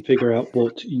position and figure out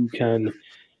what you can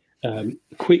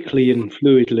quickly and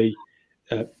fluidly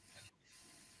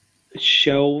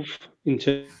shelve in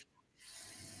terms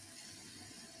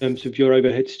of your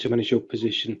overheads to manage your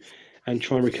position, and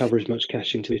try and recover as much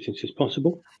cash into it as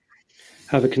possible.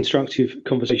 Have a constructive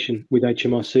conversation with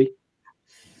HMRC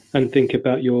and think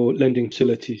about your lending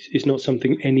facilities. It's not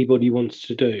something anybody wants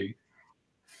to do,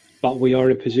 but we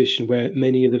are in a position where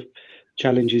many of the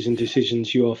challenges and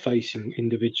decisions you are facing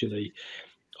individually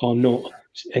are not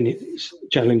any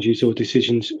challenges or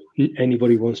decisions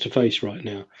anybody wants to face right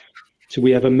now. So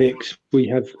we have a mix. We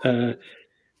have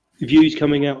views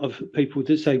coming out of people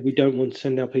that say we don't want to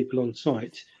send our people on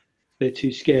site. They're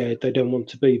too scared. They don't want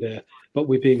to be there. But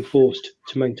we're being forced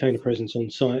to maintain a presence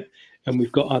on site. And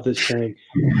we've got others saying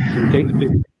we think the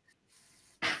business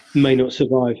may not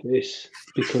survive this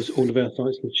because all of our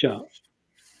sites are shut.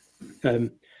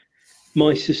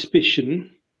 My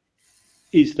suspicion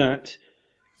is that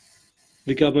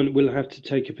the government will have to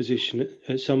take a position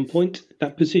at some point.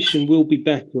 That position will be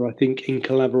better, I think, in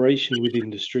collaboration with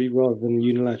industry rather than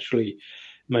unilaterally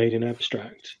made in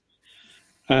abstract.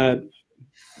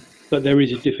 But there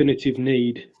is a definitive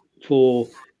need for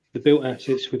the built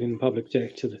assets within the public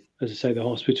sector, as I say, the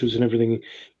hospitals and everything,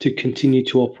 to continue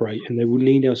to operate, and they will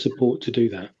need our support to do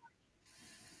that.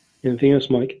 Anything else,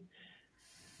 Mike?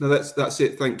 No, that's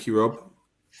it. Thank you, Rob.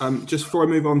 Just before I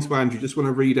move on to Andrew, just want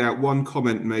to read out one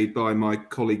comment made by my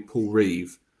colleague Paul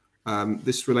Reeve.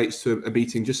 This relates to a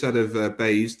meeting just out of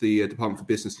Bays, the Department for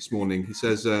Business this morning. He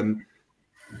says,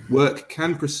 work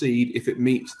can proceed if it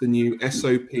meets the new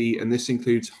SOP, and this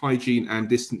includes hygiene and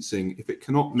distancing. If it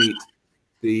cannot meet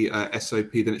the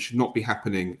SOP, then it should not be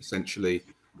happening, essentially.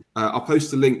 I'll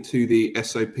post a link to the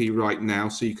SOP right now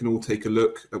so you can all take a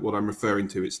look at what I'm referring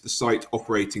to. It's the site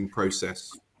operating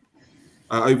process.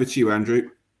 Over to you, Andrew.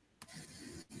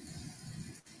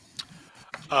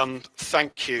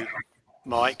 Thank you,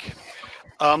 Mike.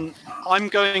 I'm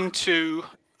going to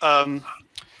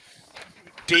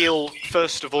deal,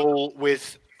 first of all,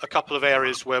 with a couple of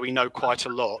areas where we know quite a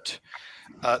lot.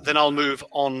 Then I'll move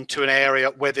on to an area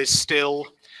where there's still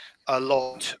a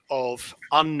lot of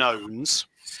unknowns.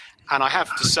 And I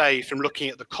have to say, from looking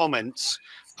at the comments,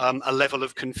 a level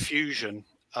of confusion,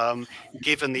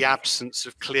 given the absence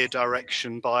of clear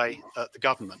direction by the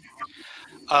government.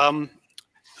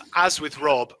 As with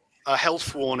Rob, a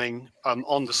health warning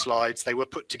on the slides. They were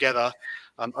put together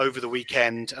over the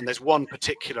weekend, and there's one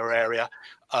particular area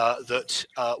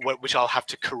which I'll have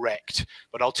to correct,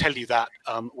 but I'll tell you that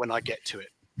when I get to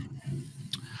it.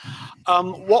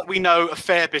 What we know a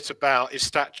fair bit about is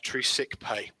statutory sick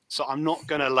pay, so I'm not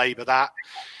going to labour that.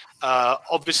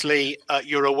 Obviously,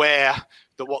 you're aware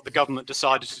that what the government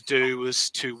decided to do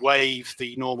was to waive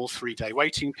the normal 3-day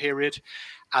waiting period,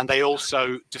 and they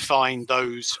also define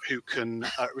those who can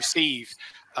receive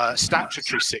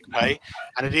statutory sick pay,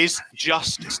 and it is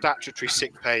just statutory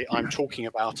sick pay I'm talking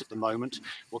about at the moment.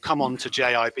 We'll come on to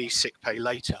JIB sick pay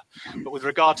later, but with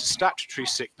regard to statutory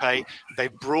sick pay,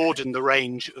 they've broadened the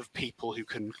range of people who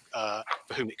can,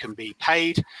 for whom it can be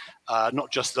paid, not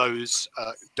just those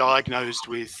diagnosed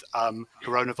with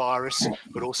coronavirus,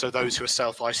 but also those who are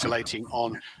self-isolating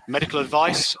on medical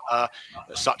advice,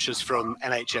 such as from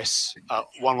NHS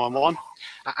 111,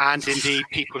 and indeed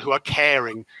people who are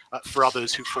caring for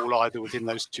others who fall either within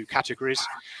those two categories.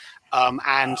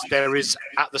 And there is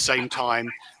at the same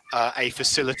time a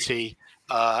facility,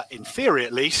 in theory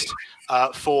at least,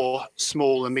 for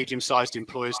small and medium-sized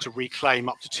employers to reclaim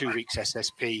up to 2 weeks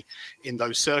SSP in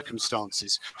those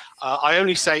circumstances. I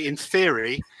only say in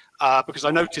theory because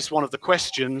I noticed one of the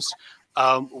questions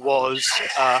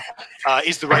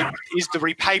is the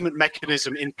repayment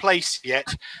mechanism in place yet?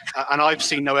 And I've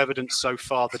seen no evidence so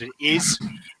far that it is.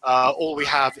 All we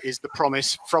have is the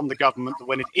promise from the government that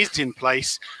when it is in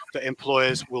place, that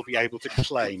employers will be able to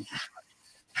claim.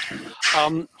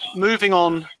 Moving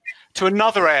on to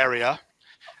another area,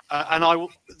 and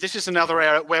this is another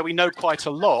area where we know quite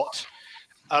a lot,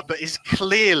 but is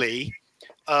clearly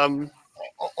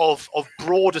of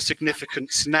broader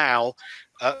significance now,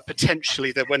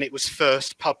 potentially, than when it was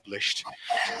first published.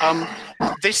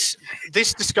 This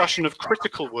discussion of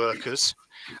critical workers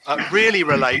really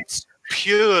relates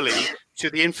purely to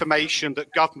the information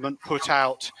that government put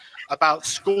out about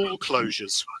school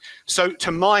closures. So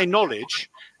to my knowledge,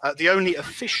 the only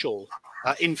official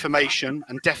information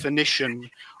and definition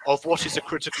of what is a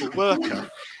critical worker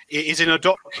is in a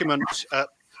document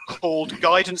called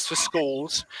Guidance for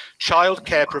Schools,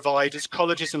 Childcare Providers,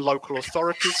 Colleges and Local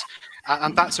Authorities,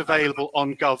 and that's available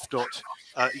on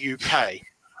gov.uk.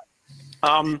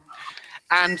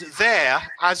 And there,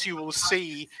 as you will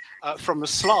see from the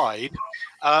slide,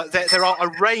 there are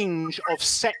a range of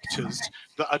sectors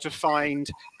that are defined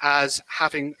as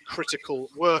having critical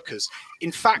workers.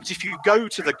 In fact, if you go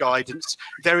to the guidance,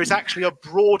 there is actually a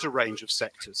broader range of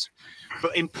sectors.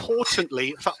 But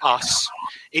importantly for us,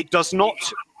 it does not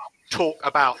talk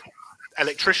about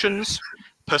electricians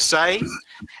per se.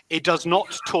 It does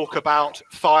not talk about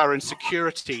fire and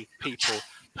security people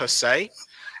per se.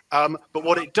 But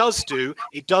what it does do,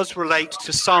 it does relate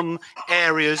to some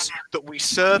areas that we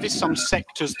service, some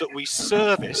sectors that we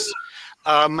service,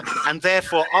 and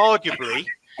therefore, arguably,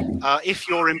 if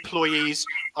your employees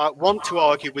want to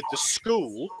argue with the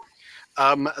school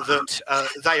that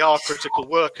they are critical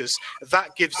workers,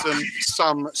 that gives them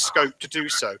some scope to do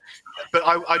so. But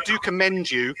I do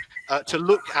commend you to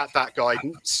look at that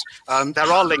guidance.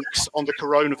 There are links on the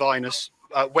coronavirus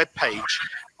webpage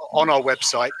on our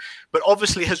website, but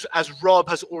obviously, as Rob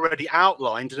has already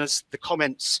outlined and as the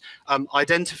comments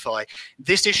identify,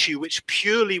 this issue, which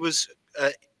purely was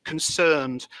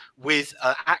concerned with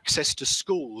access to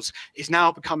schools, is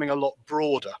now becoming a lot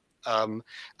broader.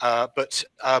 But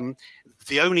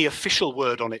the only official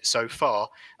word on it so far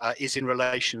is in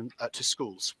relation to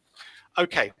schools.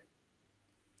 Okay.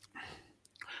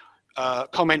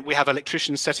 Comment, we have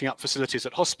electricians setting up facilities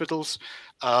at hospitals.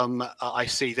 I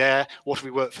see there. What if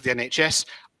we work for the NHS?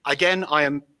 Again, I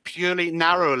am purely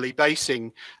narrowly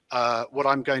basing what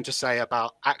I'm going to say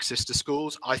about access to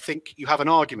schools. I think you have an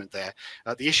argument there.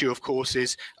 The issue, of course,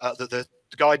 is that the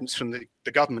guidance from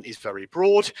the government is very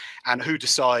broad, and who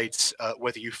decides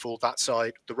whether you fall that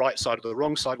side, the right side or the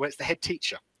wrong side? Well, it's the head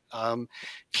teacher.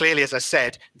 Clearly, as I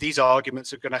said, these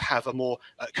arguments are going to have a more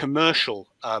commercial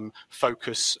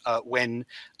focus when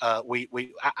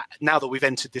now that we've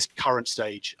entered this current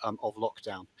stage of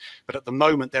lockdown. But at the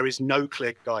moment, there is no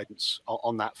clear guidance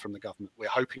on that from the government. We're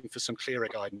hoping for some clearer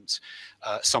guidance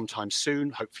sometime soon,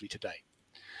 hopefully today.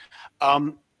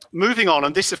 Moving on,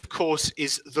 and this, of course,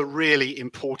 is the really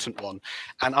important one.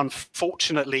 And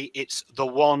unfortunately, it's the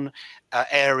one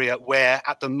area where,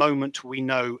 at the moment, we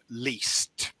know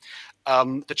least.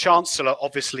 The Chancellor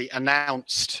obviously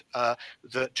announced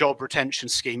the job retention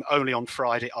scheme only on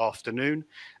Friday afternoon.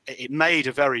 It made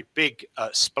a very big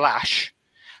splash,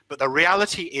 but the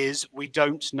reality is we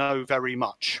don't know very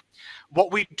much.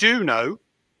 What we do know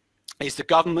is the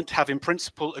government have in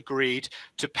principle agreed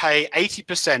to pay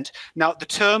 80%. Now, the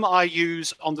term I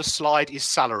use on the slide is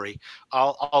salary.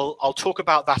 I'll talk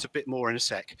about that a bit more in a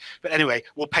sec. But anyway,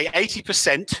 we'll pay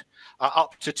 80%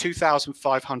 up to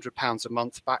 £2,500 a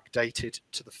month, backdated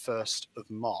to the 1st of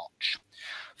March.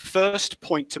 First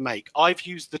point to make, I've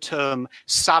used the term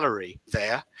salary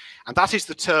there, and that is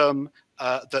the term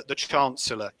that the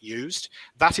Chancellor used.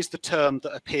 That is the term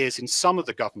that appears in some of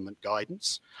the government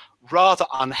guidance. Rather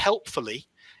unhelpfully,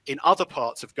 in other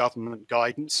parts of government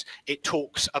guidance, it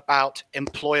talks about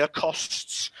employer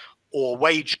costs or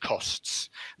wage costs.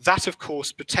 That, of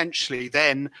course, potentially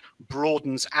then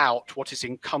broadens out what is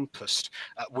encompassed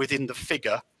within the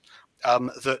figure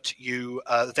that you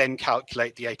then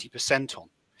calculate the 80%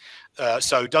 on.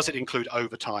 So does it include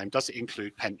overtime? Does it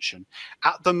include pension?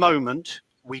 At the moment,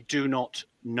 we do not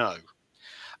know.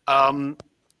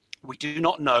 We do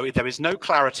not know. There is no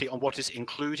clarity on what is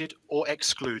included or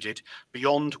excluded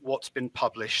beyond what's been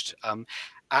published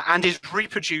and is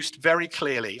reproduced very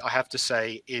clearly, I have to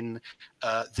say, in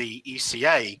the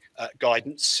ECA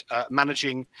guidance,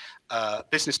 managing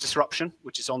business disruption,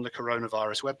 which is on the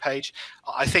coronavirus webpage.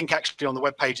 I think actually on the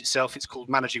webpage itself, it's called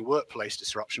managing workplace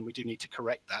disruption. We do need to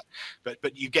correct that,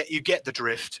 but you get the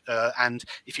drift. And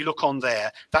if you look on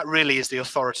there, that really is the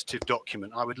authoritative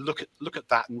document. I would look at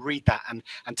that and read that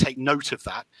and take note of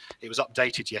that. It was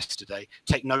updated yesterday.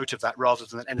 Take note of that rather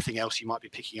than anything else you might be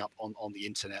picking up on the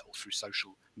internet or through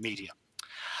social media.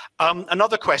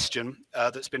 Another question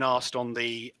that's been asked on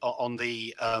the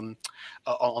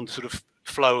sort of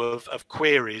flow of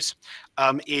queries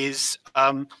is,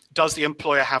 does the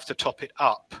employer have to top it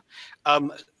up?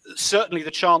 Certainly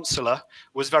the Chancellor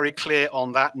was very clear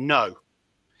on that. No.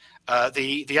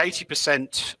 The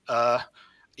 80%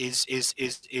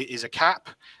 is a cap.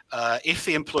 If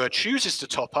the employer chooses to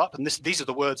top up, and these are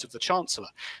the words of the Chancellor,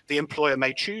 the employer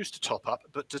may choose to top up,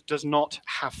 but does not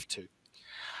have to.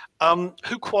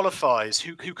 Who qualifies?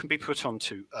 Who can be put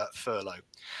onto furlough?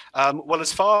 Well,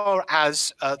 as far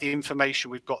as the information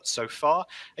we've got so far,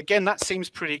 again, that seems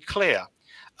pretty clear.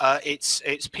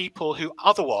 It's people who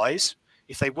otherwise,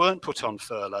 if they weren't put on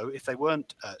furlough, if they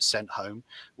weren't sent home,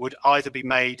 would either be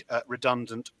made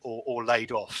redundant or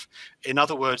laid off. In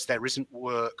other words, there isn't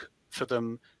work for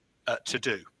them to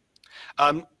do.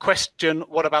 Question,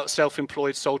 what about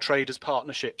self-employed sole traders,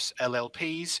 partnerships,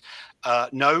 LLPs?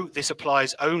 No, this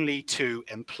applies only to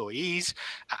employees,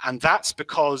 and that's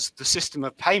because the system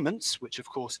of payments, which of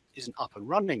course isn't up and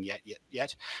running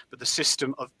yet, but the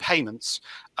system of payments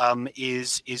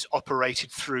is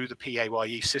operated through the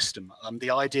PAYE system.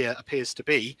 The idea appears to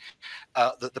be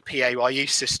that the PAYE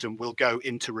system will go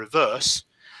into reverse,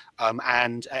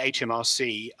 and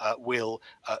HMRC will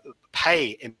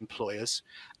pay employers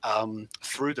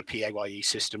through the PAYE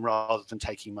system rather than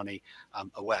taking money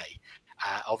away.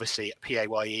 Obviously,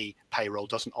 PAYE payroll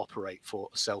doesn't operate for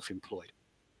self-employed.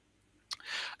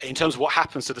 In terms of what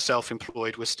happens to the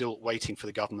self-employed, we're still waiting for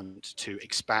the government to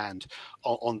expand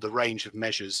on the range of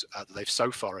measures that they've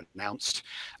so far announced.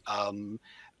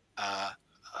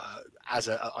 As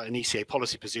an ECA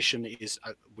policy position is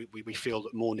we feel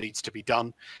that more needs to be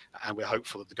done, and we're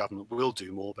hopeful that the government will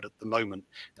do more, but at the moment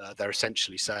they're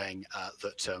essentially saying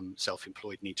that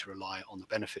self-employed need to rely on the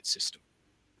benefit system.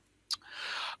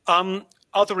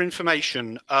 Other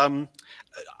information,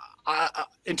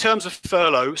 in terms of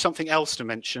furlough, something else to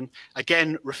mention,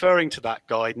 again referring to that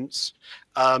guidance,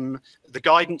 the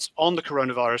guidance on the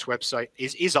coronavirus website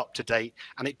is up to date,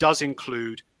 and it does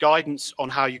include guidance on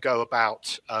how you go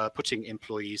about putting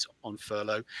employees on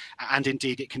furlough, and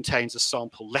indeed it contains a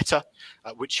sample letter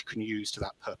which you can use to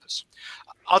that purpose.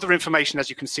 Other information, as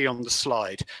you can see on the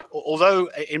slide, although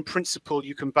in principle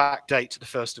you can backdate to the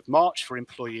 1st of March for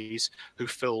employees who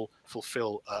fulfill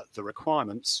the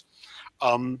requirements,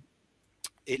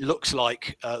 it looks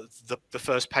like the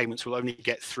first payments will only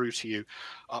get through to you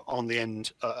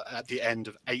at the end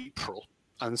of April,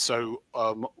 and so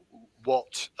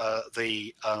what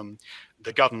the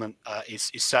government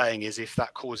is saying is if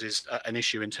that causes an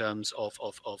issue in terms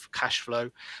of cash flow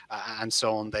and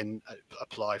so on, then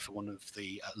apply for one of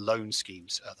the loan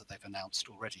schemes that they've announced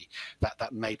already.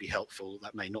 That may be helpful,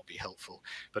 that may not be helpful.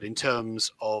 But in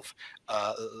terms of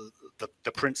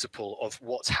the principle of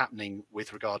what's happening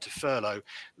with regard to furlough,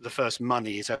 the first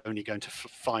money is only going to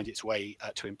find its way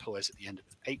to employers at the end of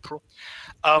April.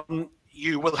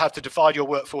 You will have to divide your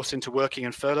workforce into working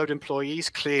and furloughed employees.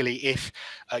 Clearly, if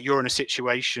you're in a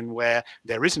situation where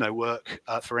there is no work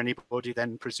for anybody,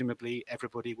 then presumably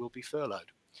everybody will be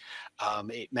furloughed.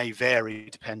 It may vary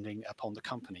depending upon the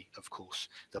company, of course.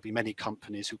 There'll be many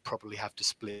companies who probably have to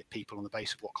split people on the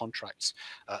basis of what contracts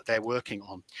they're working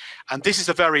on. And this is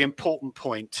a very important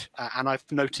point, and I've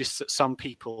noticed that some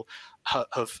people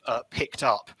have picked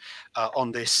up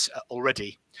on this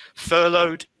already.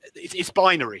 Furloughed, it's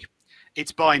binary.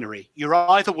 It's binary. You're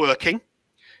either working,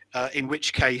 in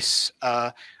which case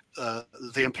the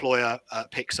employer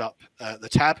picks up the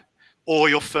tab, or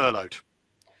you're furloughed.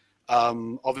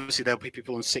 Obviously, there'll be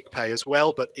people on sick pay as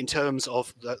well, but in terms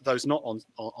of those not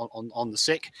on the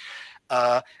sick,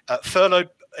 furloughed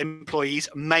employees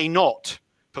may not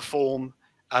perform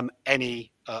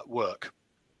any work.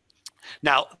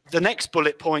 Now, the next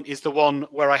bullet point is the one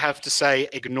where I have to say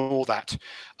ignore that,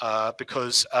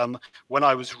 because when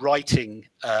I was writing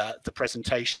the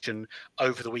presentation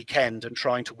over the weekend and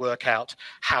trying to work out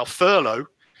how furlough,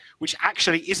 which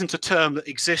actually isn't a term that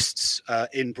exists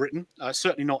in Britain,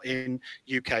 certainly not in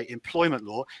UK employment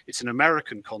law, it's an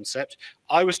American concept,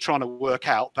 I was trying to work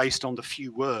out, based on the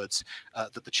few words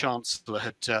that the Chancellor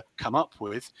had come up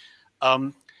with,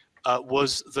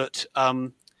 was that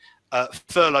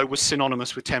furlough was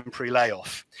synonymous with temporary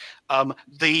layoff.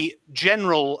 The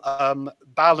general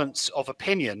balance of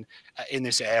opinion in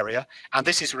this area, and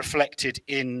this is reflected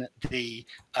in the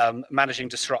Managing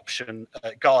Disruption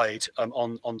guide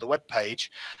on the webpage,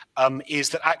 is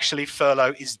that actually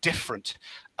furlough is different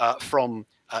from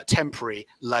temporary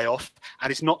layoff, and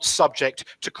is not subject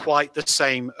to quite the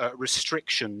same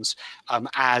restrictions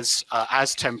as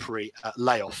temporary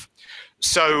layoff.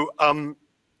 So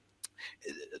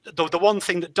the one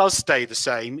thing that does stay the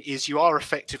same is you are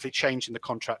effectively changing the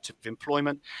contract of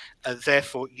employment.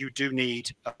 Therefore, you do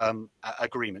need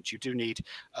agreement. You do need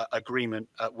agreement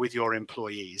with your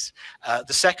employees.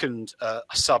 The second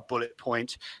sub-bullet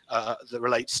point that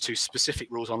relates to specific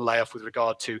rules on layoff with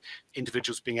regard to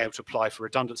individuals being able to apply for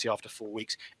redundancy after 4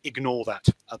 weeks, ignore that.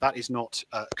 That is not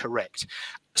correct.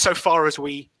 So far as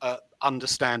we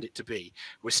understand it to be.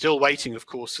 We're still waiting, of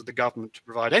course, for the government to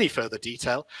provide any further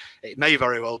detail. It may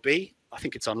very well be, I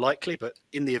think it's unlikely, but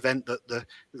in the event that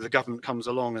the government comes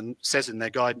along and says in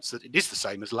their guidance that it is the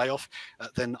same as layoff,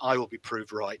 then I will be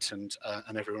proved right and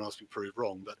everyone else will be proved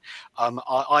wrong. But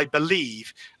I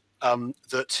believe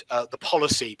that the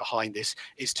policy behind this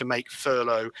is to make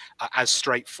furlough as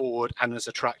straightforward and as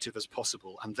attractive as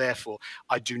possible, and therefore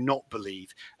I do not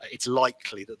believe it's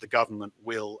likely that the government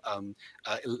will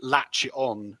latch it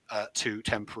on to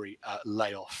temporary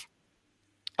layoff.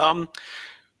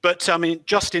 But I mean,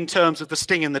 just in terms of the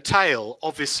sting in the tail,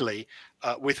 obviously,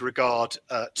 with regard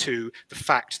to the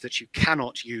fact that you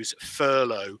cannot use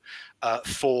furlough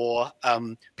for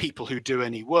people who do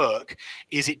any work,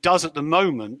 is it does at the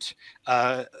moment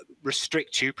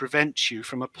restrict you, prevent you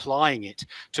from applying it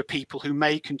to people who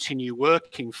may continue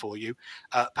working for you,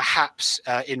 perhaps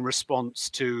in response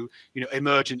to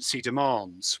emergency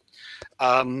demands.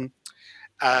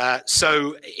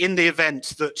 So in the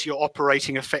event that you're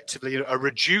operating effectively a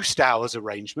reduced hours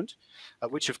arrangement,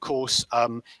 which of course,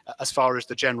 as far as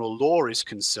the general law is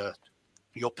concerned,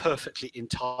 you're perfectly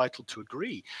entitled to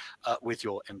agree with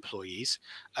your employees.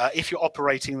 If you're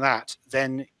operating that,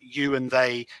 then you and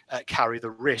they carry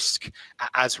the risk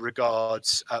as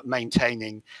regards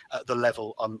maintaining the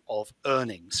level of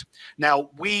earnings.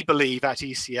 Now, we believe at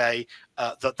ECA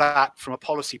that from a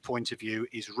policy point of view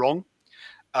is wrong.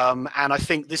 And I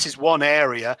think this is one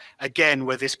area, again,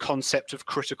 where this concept of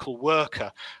critical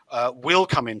worker will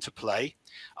come into play.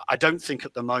 I don't think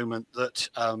at the moment that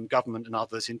government and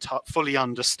others fully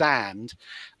understand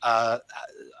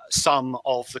some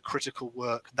of the critical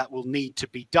work that will need to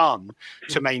be done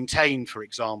to maintain, for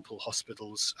example,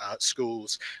 hospitals,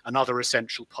 schools, and other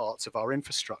essential parts of our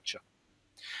infrastructure.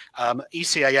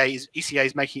 ECA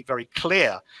is making it very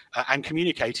clear and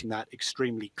communicating that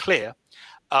extremely clear.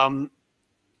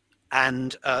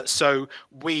 And so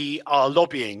we are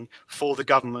lobbying for the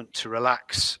government to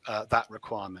relax that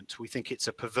requirement. We think it's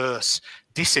a perverse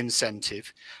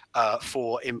disincentive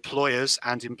for employers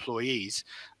and employees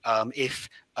if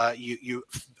you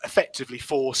effectively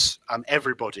force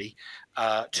everybody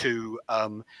to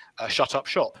shut up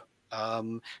shop.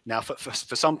 Now,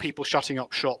 for some people, shutting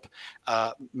up shop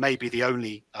may be the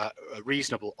only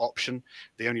reasonable option,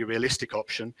 the only realistic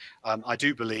option. I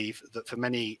do believe that for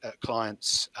many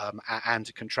clients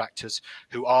and contractors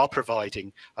who are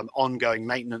providing ongoing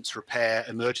maintenance, repair,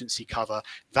 emergency cover,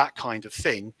 that kind of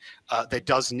thing, there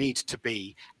does need to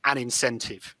be an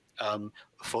incentive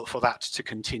for that to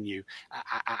continue.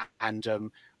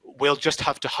 And we'll just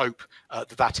have to hope that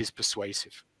that is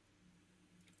persuasive.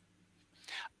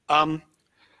 The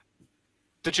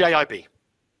JIB.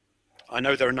 I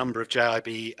know there are a number of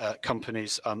JIB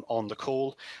companies on the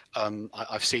call.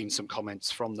 I've seen some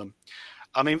comments from them.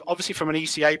 I mean, obviously, from an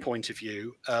ECA point of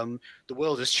view, the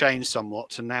world has changed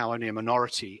somewhat, and now only a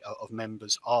minority of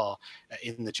members are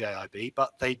in the JIB,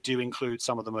 but they do include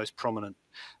some of the most prominent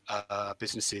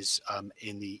businesses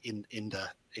in the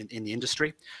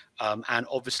industry, and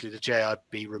obviously the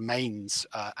JIB remains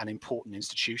an important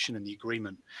institution in the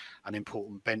agreement, an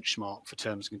important benchmark for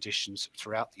terms and conditions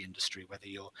throughout the industry, whether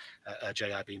you're a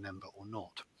JIB member or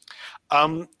not.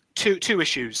 Two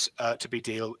issues to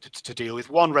deal with.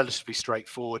 One relatively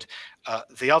straightforward.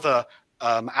 The other,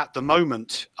 at the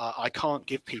moment, I can't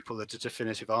give people a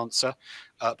definitive answer,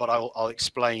 but I'll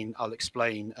explain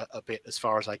a bit as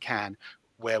far as I can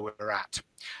where we're at.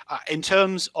 In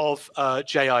terms of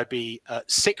JIB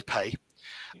sick pay,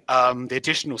 the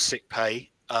additional sick pay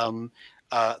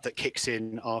that kicks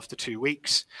in after 2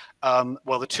 weeks,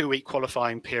 well, the 2-week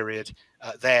qualifying period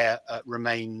there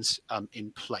remains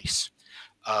in place.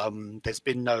 There's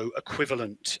been no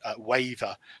equivalent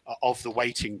waiver of the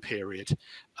waiting period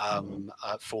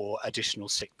for additional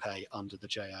sick pay under the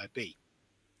JIB.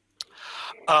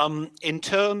 In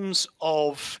terms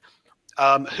of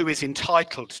who is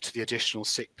entitled to the additional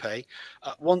sick pay,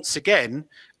 once again,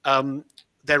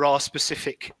 there are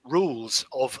specific rules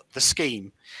of the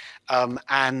scheme,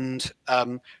 and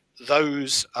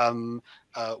those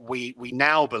we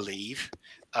now believe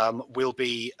will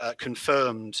be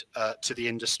confirmed to the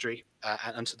industry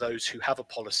and to those who have a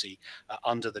policy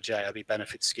under the JIB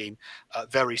benefit scheme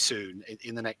very soon,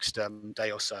 in the next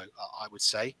day or so, I would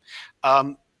say.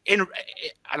 And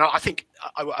I think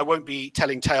I won't be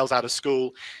telling tales out of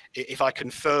school if I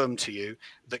confirm to you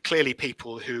that clearly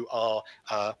people who are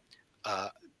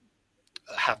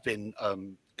have been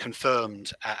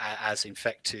confirmed as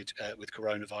infected with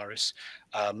coronavirus,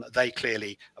 they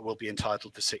clearly will be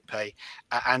entitled to sick pay.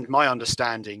 And my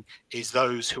understanding is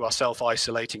those who are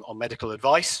self-isolating on medical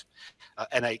advice,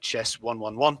 NHS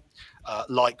 111,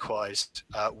 likewise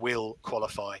will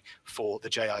qualify for the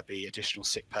JIB additional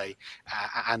sick pay,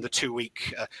 and the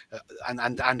 2-week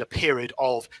and a period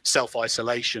of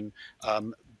self-isolation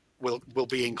will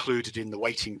be included in the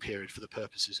waiting period for the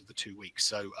purposes of the 2 weeks.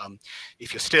 So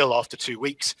if you're still after 2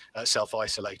 weeks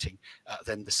self-isolating,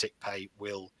 then the sick pay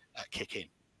will kick in.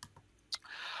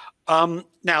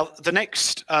 Now, the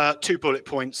next 2 bullet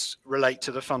points relate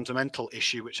to the fundamental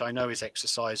issue, which I know is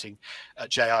exercising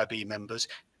JIB members.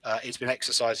 It's been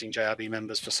exercising JIB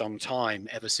members for some time,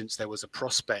 ever since there was a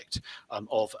prospect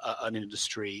of an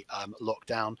industry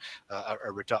lockdown,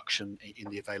 a reduction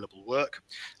in the available work.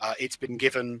 It's been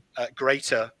given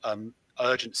greater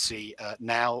urgency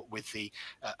now with the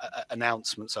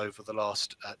announcements over the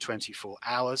last 24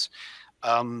 hours.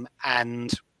 And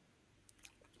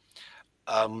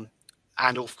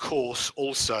of course,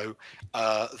 also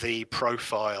the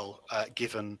profile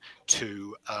given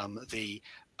to the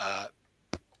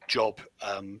job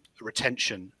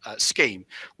retention scheme,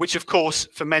 which of course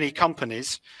for many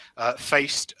companies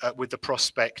faced with the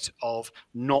prospect of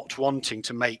not wanting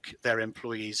to make their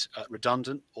employees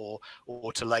redundant or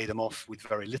to lay them off with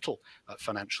very little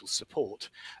financial support,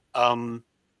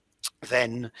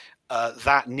 then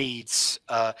that needs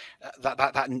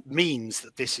that means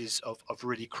that this is of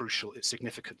really crucial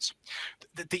significance.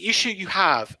 The issue you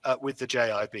have with the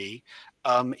JIB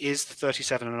is the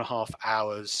 37.5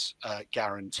 hours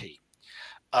guarantee.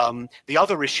 The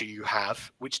other issue you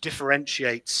have, which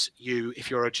differentiates you if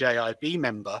you're a JIB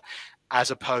member as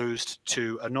opposed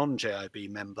to a non-JIB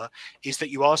member, is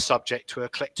that you are subject to a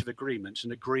collective agreement,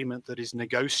 an agreement that is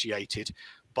negotiated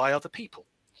by other people.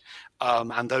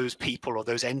 And those people or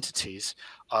those entities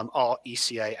are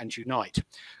ECA and Unite.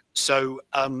 So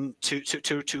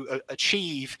to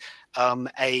achieve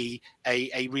a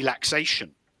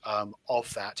relaxation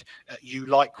of that, you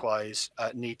likewise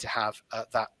need to have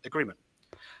that agreement.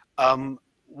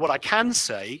 What I can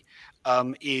say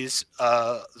is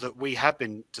that we have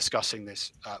been discussing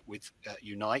this with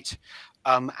Unite,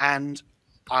 and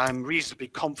I'm reasonably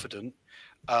confident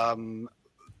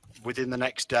within the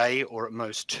next day, or at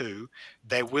most 2,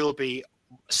 there will be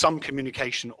some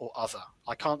communication or other.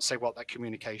 I can't say what that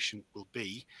communication will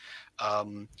be,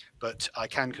 but I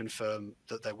can confirm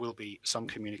that there will be some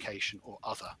communication or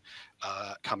other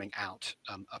coming out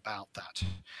about that.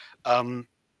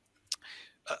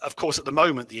 Of course, at the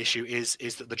moment, the issue is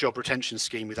that the job retention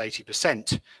scheme with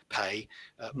 80% pay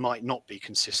might not be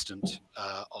consistent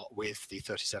with the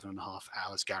 37.5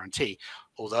 hours guarantee.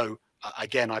 Although,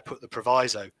 again, I put the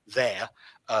proviso there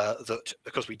that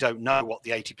because we don't know what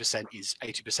the 80% is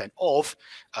 80% of,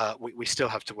 we still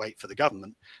have to wait for the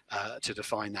government to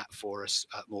define that for us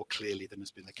more clearly than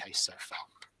has been the case so far.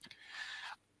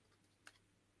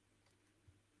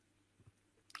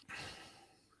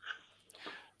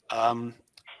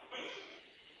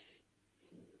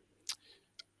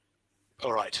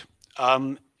 All right.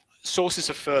 Sources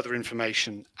of further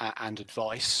information and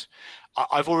advice.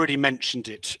 I've already mentioned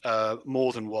it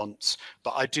more than once,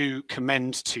 but I do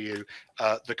commend to you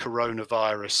the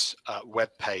coronavirus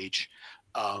webpage,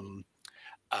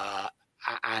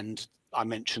 and I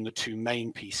mentioned the 2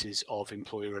 main pieces of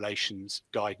employee relations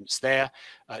guidance there,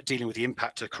 dealing with the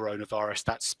impact of coronavirus.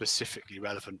 That's specifically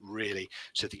relevant really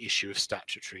to the issue of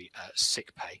statutory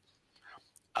sick pay,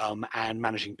 and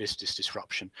managing business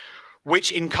disruption,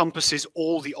 which encompasses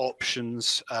all the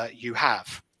options you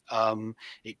have.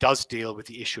 It does deal with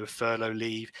the issue of furlough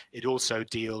leave. It also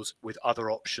deals with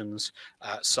other options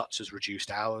such as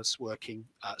reduced hours working,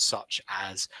 such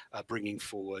as bringing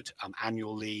forward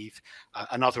annual leave,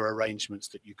 and other arrangements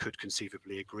that you could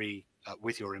conceivably agree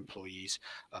with your employees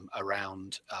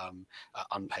around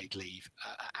unpaid leave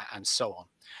and so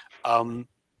on.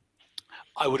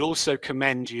 I would also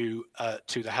commend you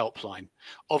to the helpline.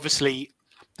 Obviously,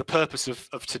 the purpose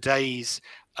of today's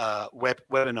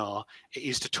webinar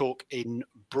is to talk in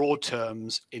broad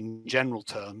terms, in general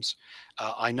terms.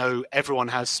 I know everyone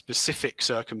has specific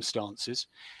circumstances,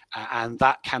 and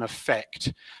that can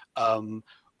affect what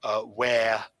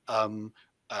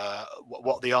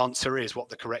the answer is, what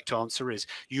the correct answer is.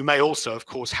 You may also, of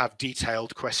course, have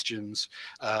detailed questions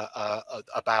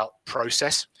about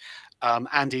process,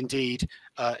 and indeed,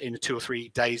 in 2 or 3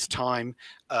 days' time,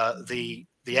 the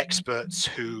experts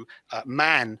who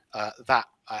man that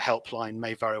helpline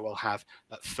may very well have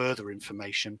further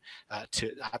information at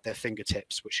their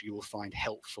fingertips, which you will find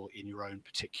helpful in your own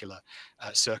particular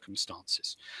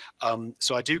circumstances.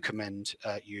 So I do commend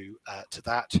you to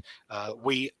that.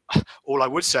 All I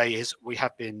would say is we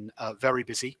have been very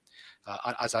busy,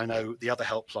 as I know the other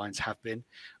helplines have been.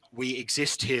 We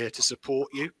exist here to support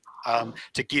you.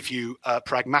 To give you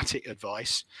pragmatic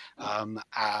advice,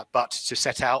 but to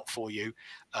set out for you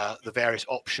the various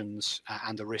options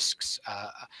and the risks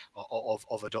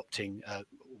of adopting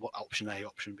option A,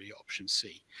 option B, option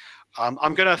C.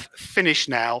 I'm going to finish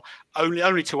now,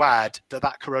 only to add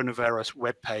that coronavirus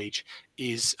webpage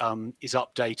is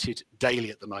updated daily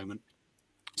at the moment.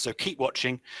 So keep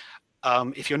watching.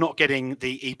 If you're not getting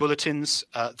the e-bulletins,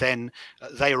 then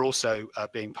they are also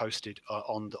being posted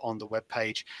on the web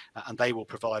page, and they will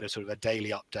provide a sort of a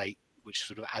daily update, which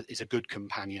sort of is a good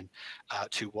companion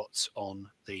to what's on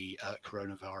the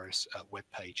coronavirus web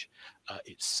page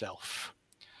itself.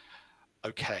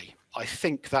 Okay, I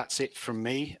think that's it from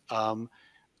me. I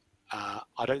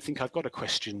don't think I've got a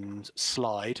questions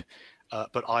slide,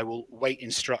 but I will wait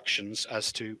instructions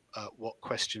as to what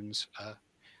questions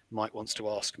Mike wants to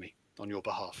ask me on your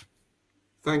behalf.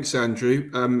 Thanks,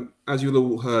 Andrew. As you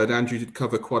all heard, Andrew did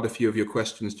cover quite a few of your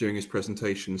questions during his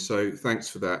presentation, so thanks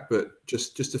for that. But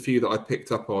just a few that I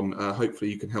picked up on,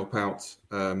 hopefully you can help out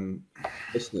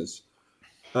listeners.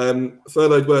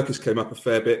 Furloughed workers came up a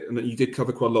fair bit, and you did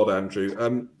cover quite a lot, Andrew.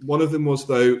 One of them was,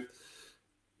 though,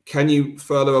 can you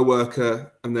furlough a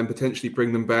worker and then potentially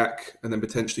bring them back and then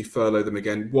potentially furlough them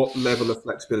again? What level of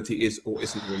flexibility is or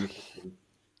isn't there in the system?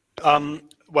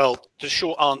 Well, the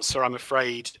short answer, I'm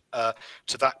afraid,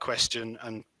 to that question,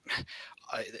 and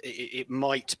it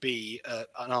might be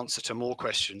an answer to more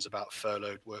questions about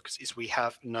furloughed workers, is we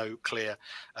have no clear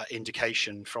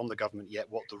indication from the government yet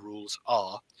what the rules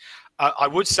are. I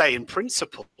would say, in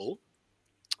principle,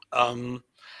 I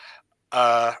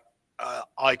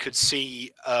could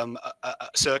see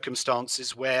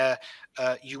circumstances where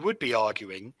you would be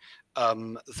arguing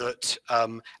that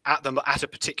at a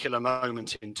particular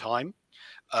moment in time,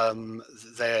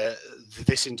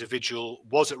 this individual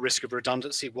was at risk of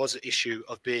redundancy, was at issue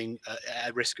of being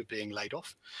at risk of being laid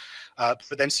off,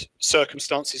 but then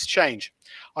circumstances change.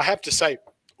 I have to say,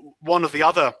 one of the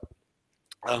other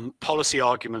policy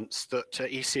arguments that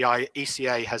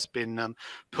ECA has been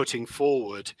putting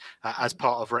forward as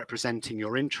part of representing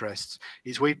your interests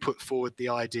is we put forward the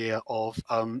idea of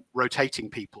rotating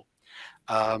people.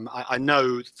 I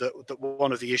know that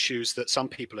one of the issues that some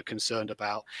people are concerned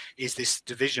about is this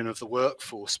division of the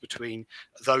workforce between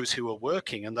those who are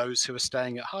working and those who are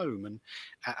staying at home,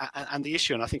 and the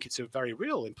issue, and I think it's a very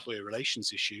real employer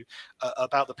relations issue,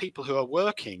 about the people who are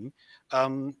working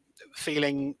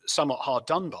feeling somewhat hard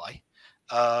done by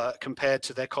compared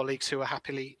to their colleagues who are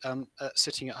happily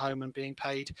sitting at home and being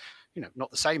paid,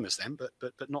 not the same as them, but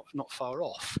not far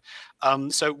off.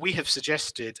 So we have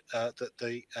suggested that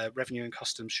the Revenue and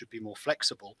Customs should be more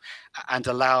flexible and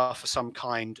allow for some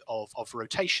kind of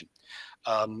rotation.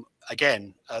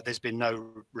 Again, there's been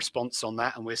no response on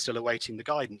that, and we're still awaiting the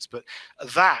guidance. But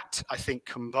that, I think,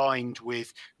 combined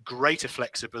with greater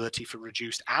flexibility for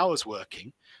reduced hours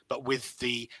working, but with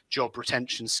the job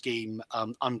retention scheme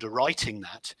underwriting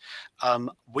that,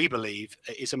 we believe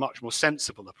is a much more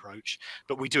sensible approach.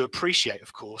 But we do appreciate,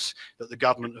 of course, that the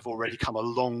government have already come a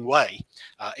long way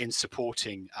in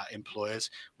supporting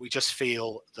employers. We just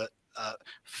feel that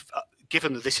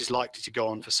given that this is likely to go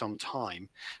on for some time,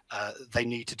 they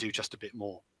need to do just a bit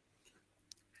more.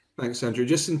 Thanks, Andrew.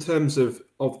 Just in terms of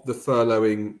the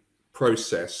furloughing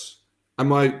process,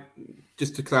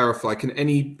 just to clarify, can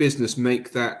any business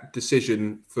make that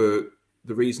decision for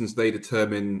the reasons they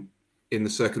determine in the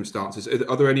circumstances?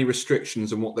 Are there any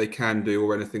restrictions on what they can do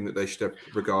or anything that they should have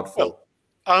regard for?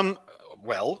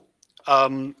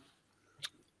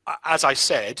 As I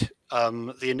said,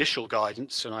 the initial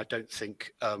guidance, and I don't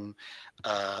think, I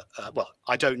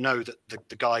don't know that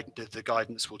the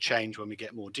guidance will change when we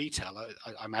get more detail.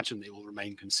 I imagine that it will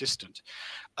remain consistent.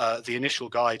 The initial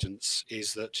guidance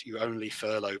is that you only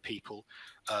furlough people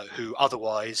who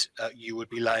otherwise you would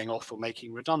be laying off or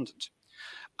making redundant.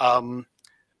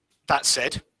 That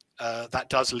said, that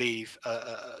does leave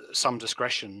some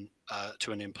discretion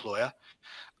to an employer,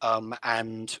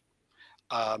 and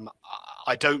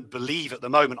I don't believe at the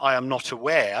moment, I am not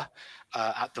aware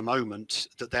at the moment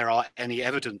that there are any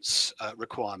evidence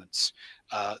requirements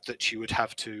that you would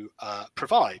have to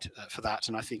provide for that.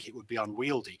 And I think it would be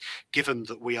unwieldy, given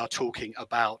that we are talking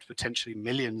about potentially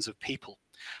millions of people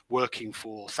working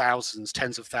for thousands,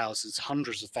 tens of thousands,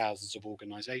 hundreds of thousands of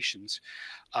organizations.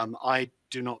 I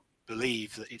do not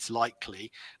believe that it's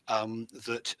likely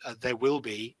that there will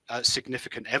be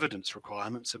significant evidence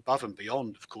requirements above and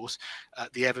beyond, of course,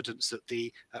 the evidence that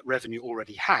the revenue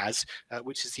already has,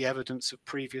 which is the evidence of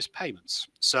previous payments.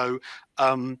 So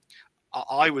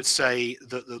I would say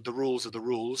that the rules are the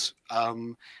rules.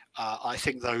 I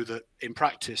think, though, that in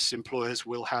practice, employers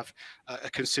will have a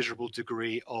considerable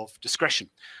degree of discretion.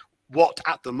 What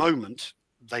at the moment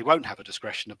they won't have a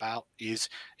discretion about is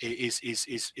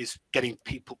getting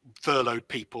people, furloughed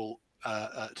people,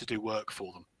 to do work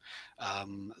for them.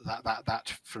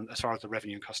 That from as far as the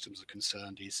revenue and customs are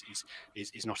concerned is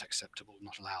not acceptable,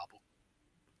 not allowable.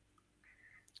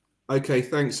 Okay,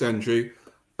 thanks, Andrew.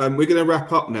 We're going to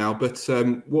wrap up now, but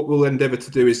what we'll endeavour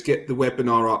to do is get the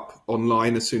webinar up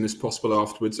online as soon as possible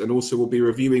afterwards, and also we'll be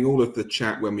reviewing all of the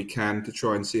chat when we can to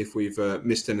try and see if we've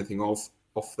missed anything off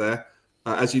there.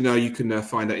 As you know, you can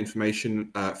find that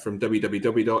information from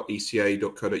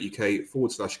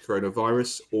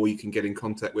www.eca.co.uk/coronavirus, or you can get in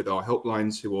contact with our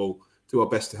helplines, who will do our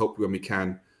best to help you when we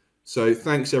can. So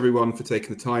thanks everyone for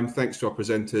taking the time. Thanks to our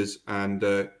presenters, and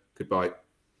goodbye.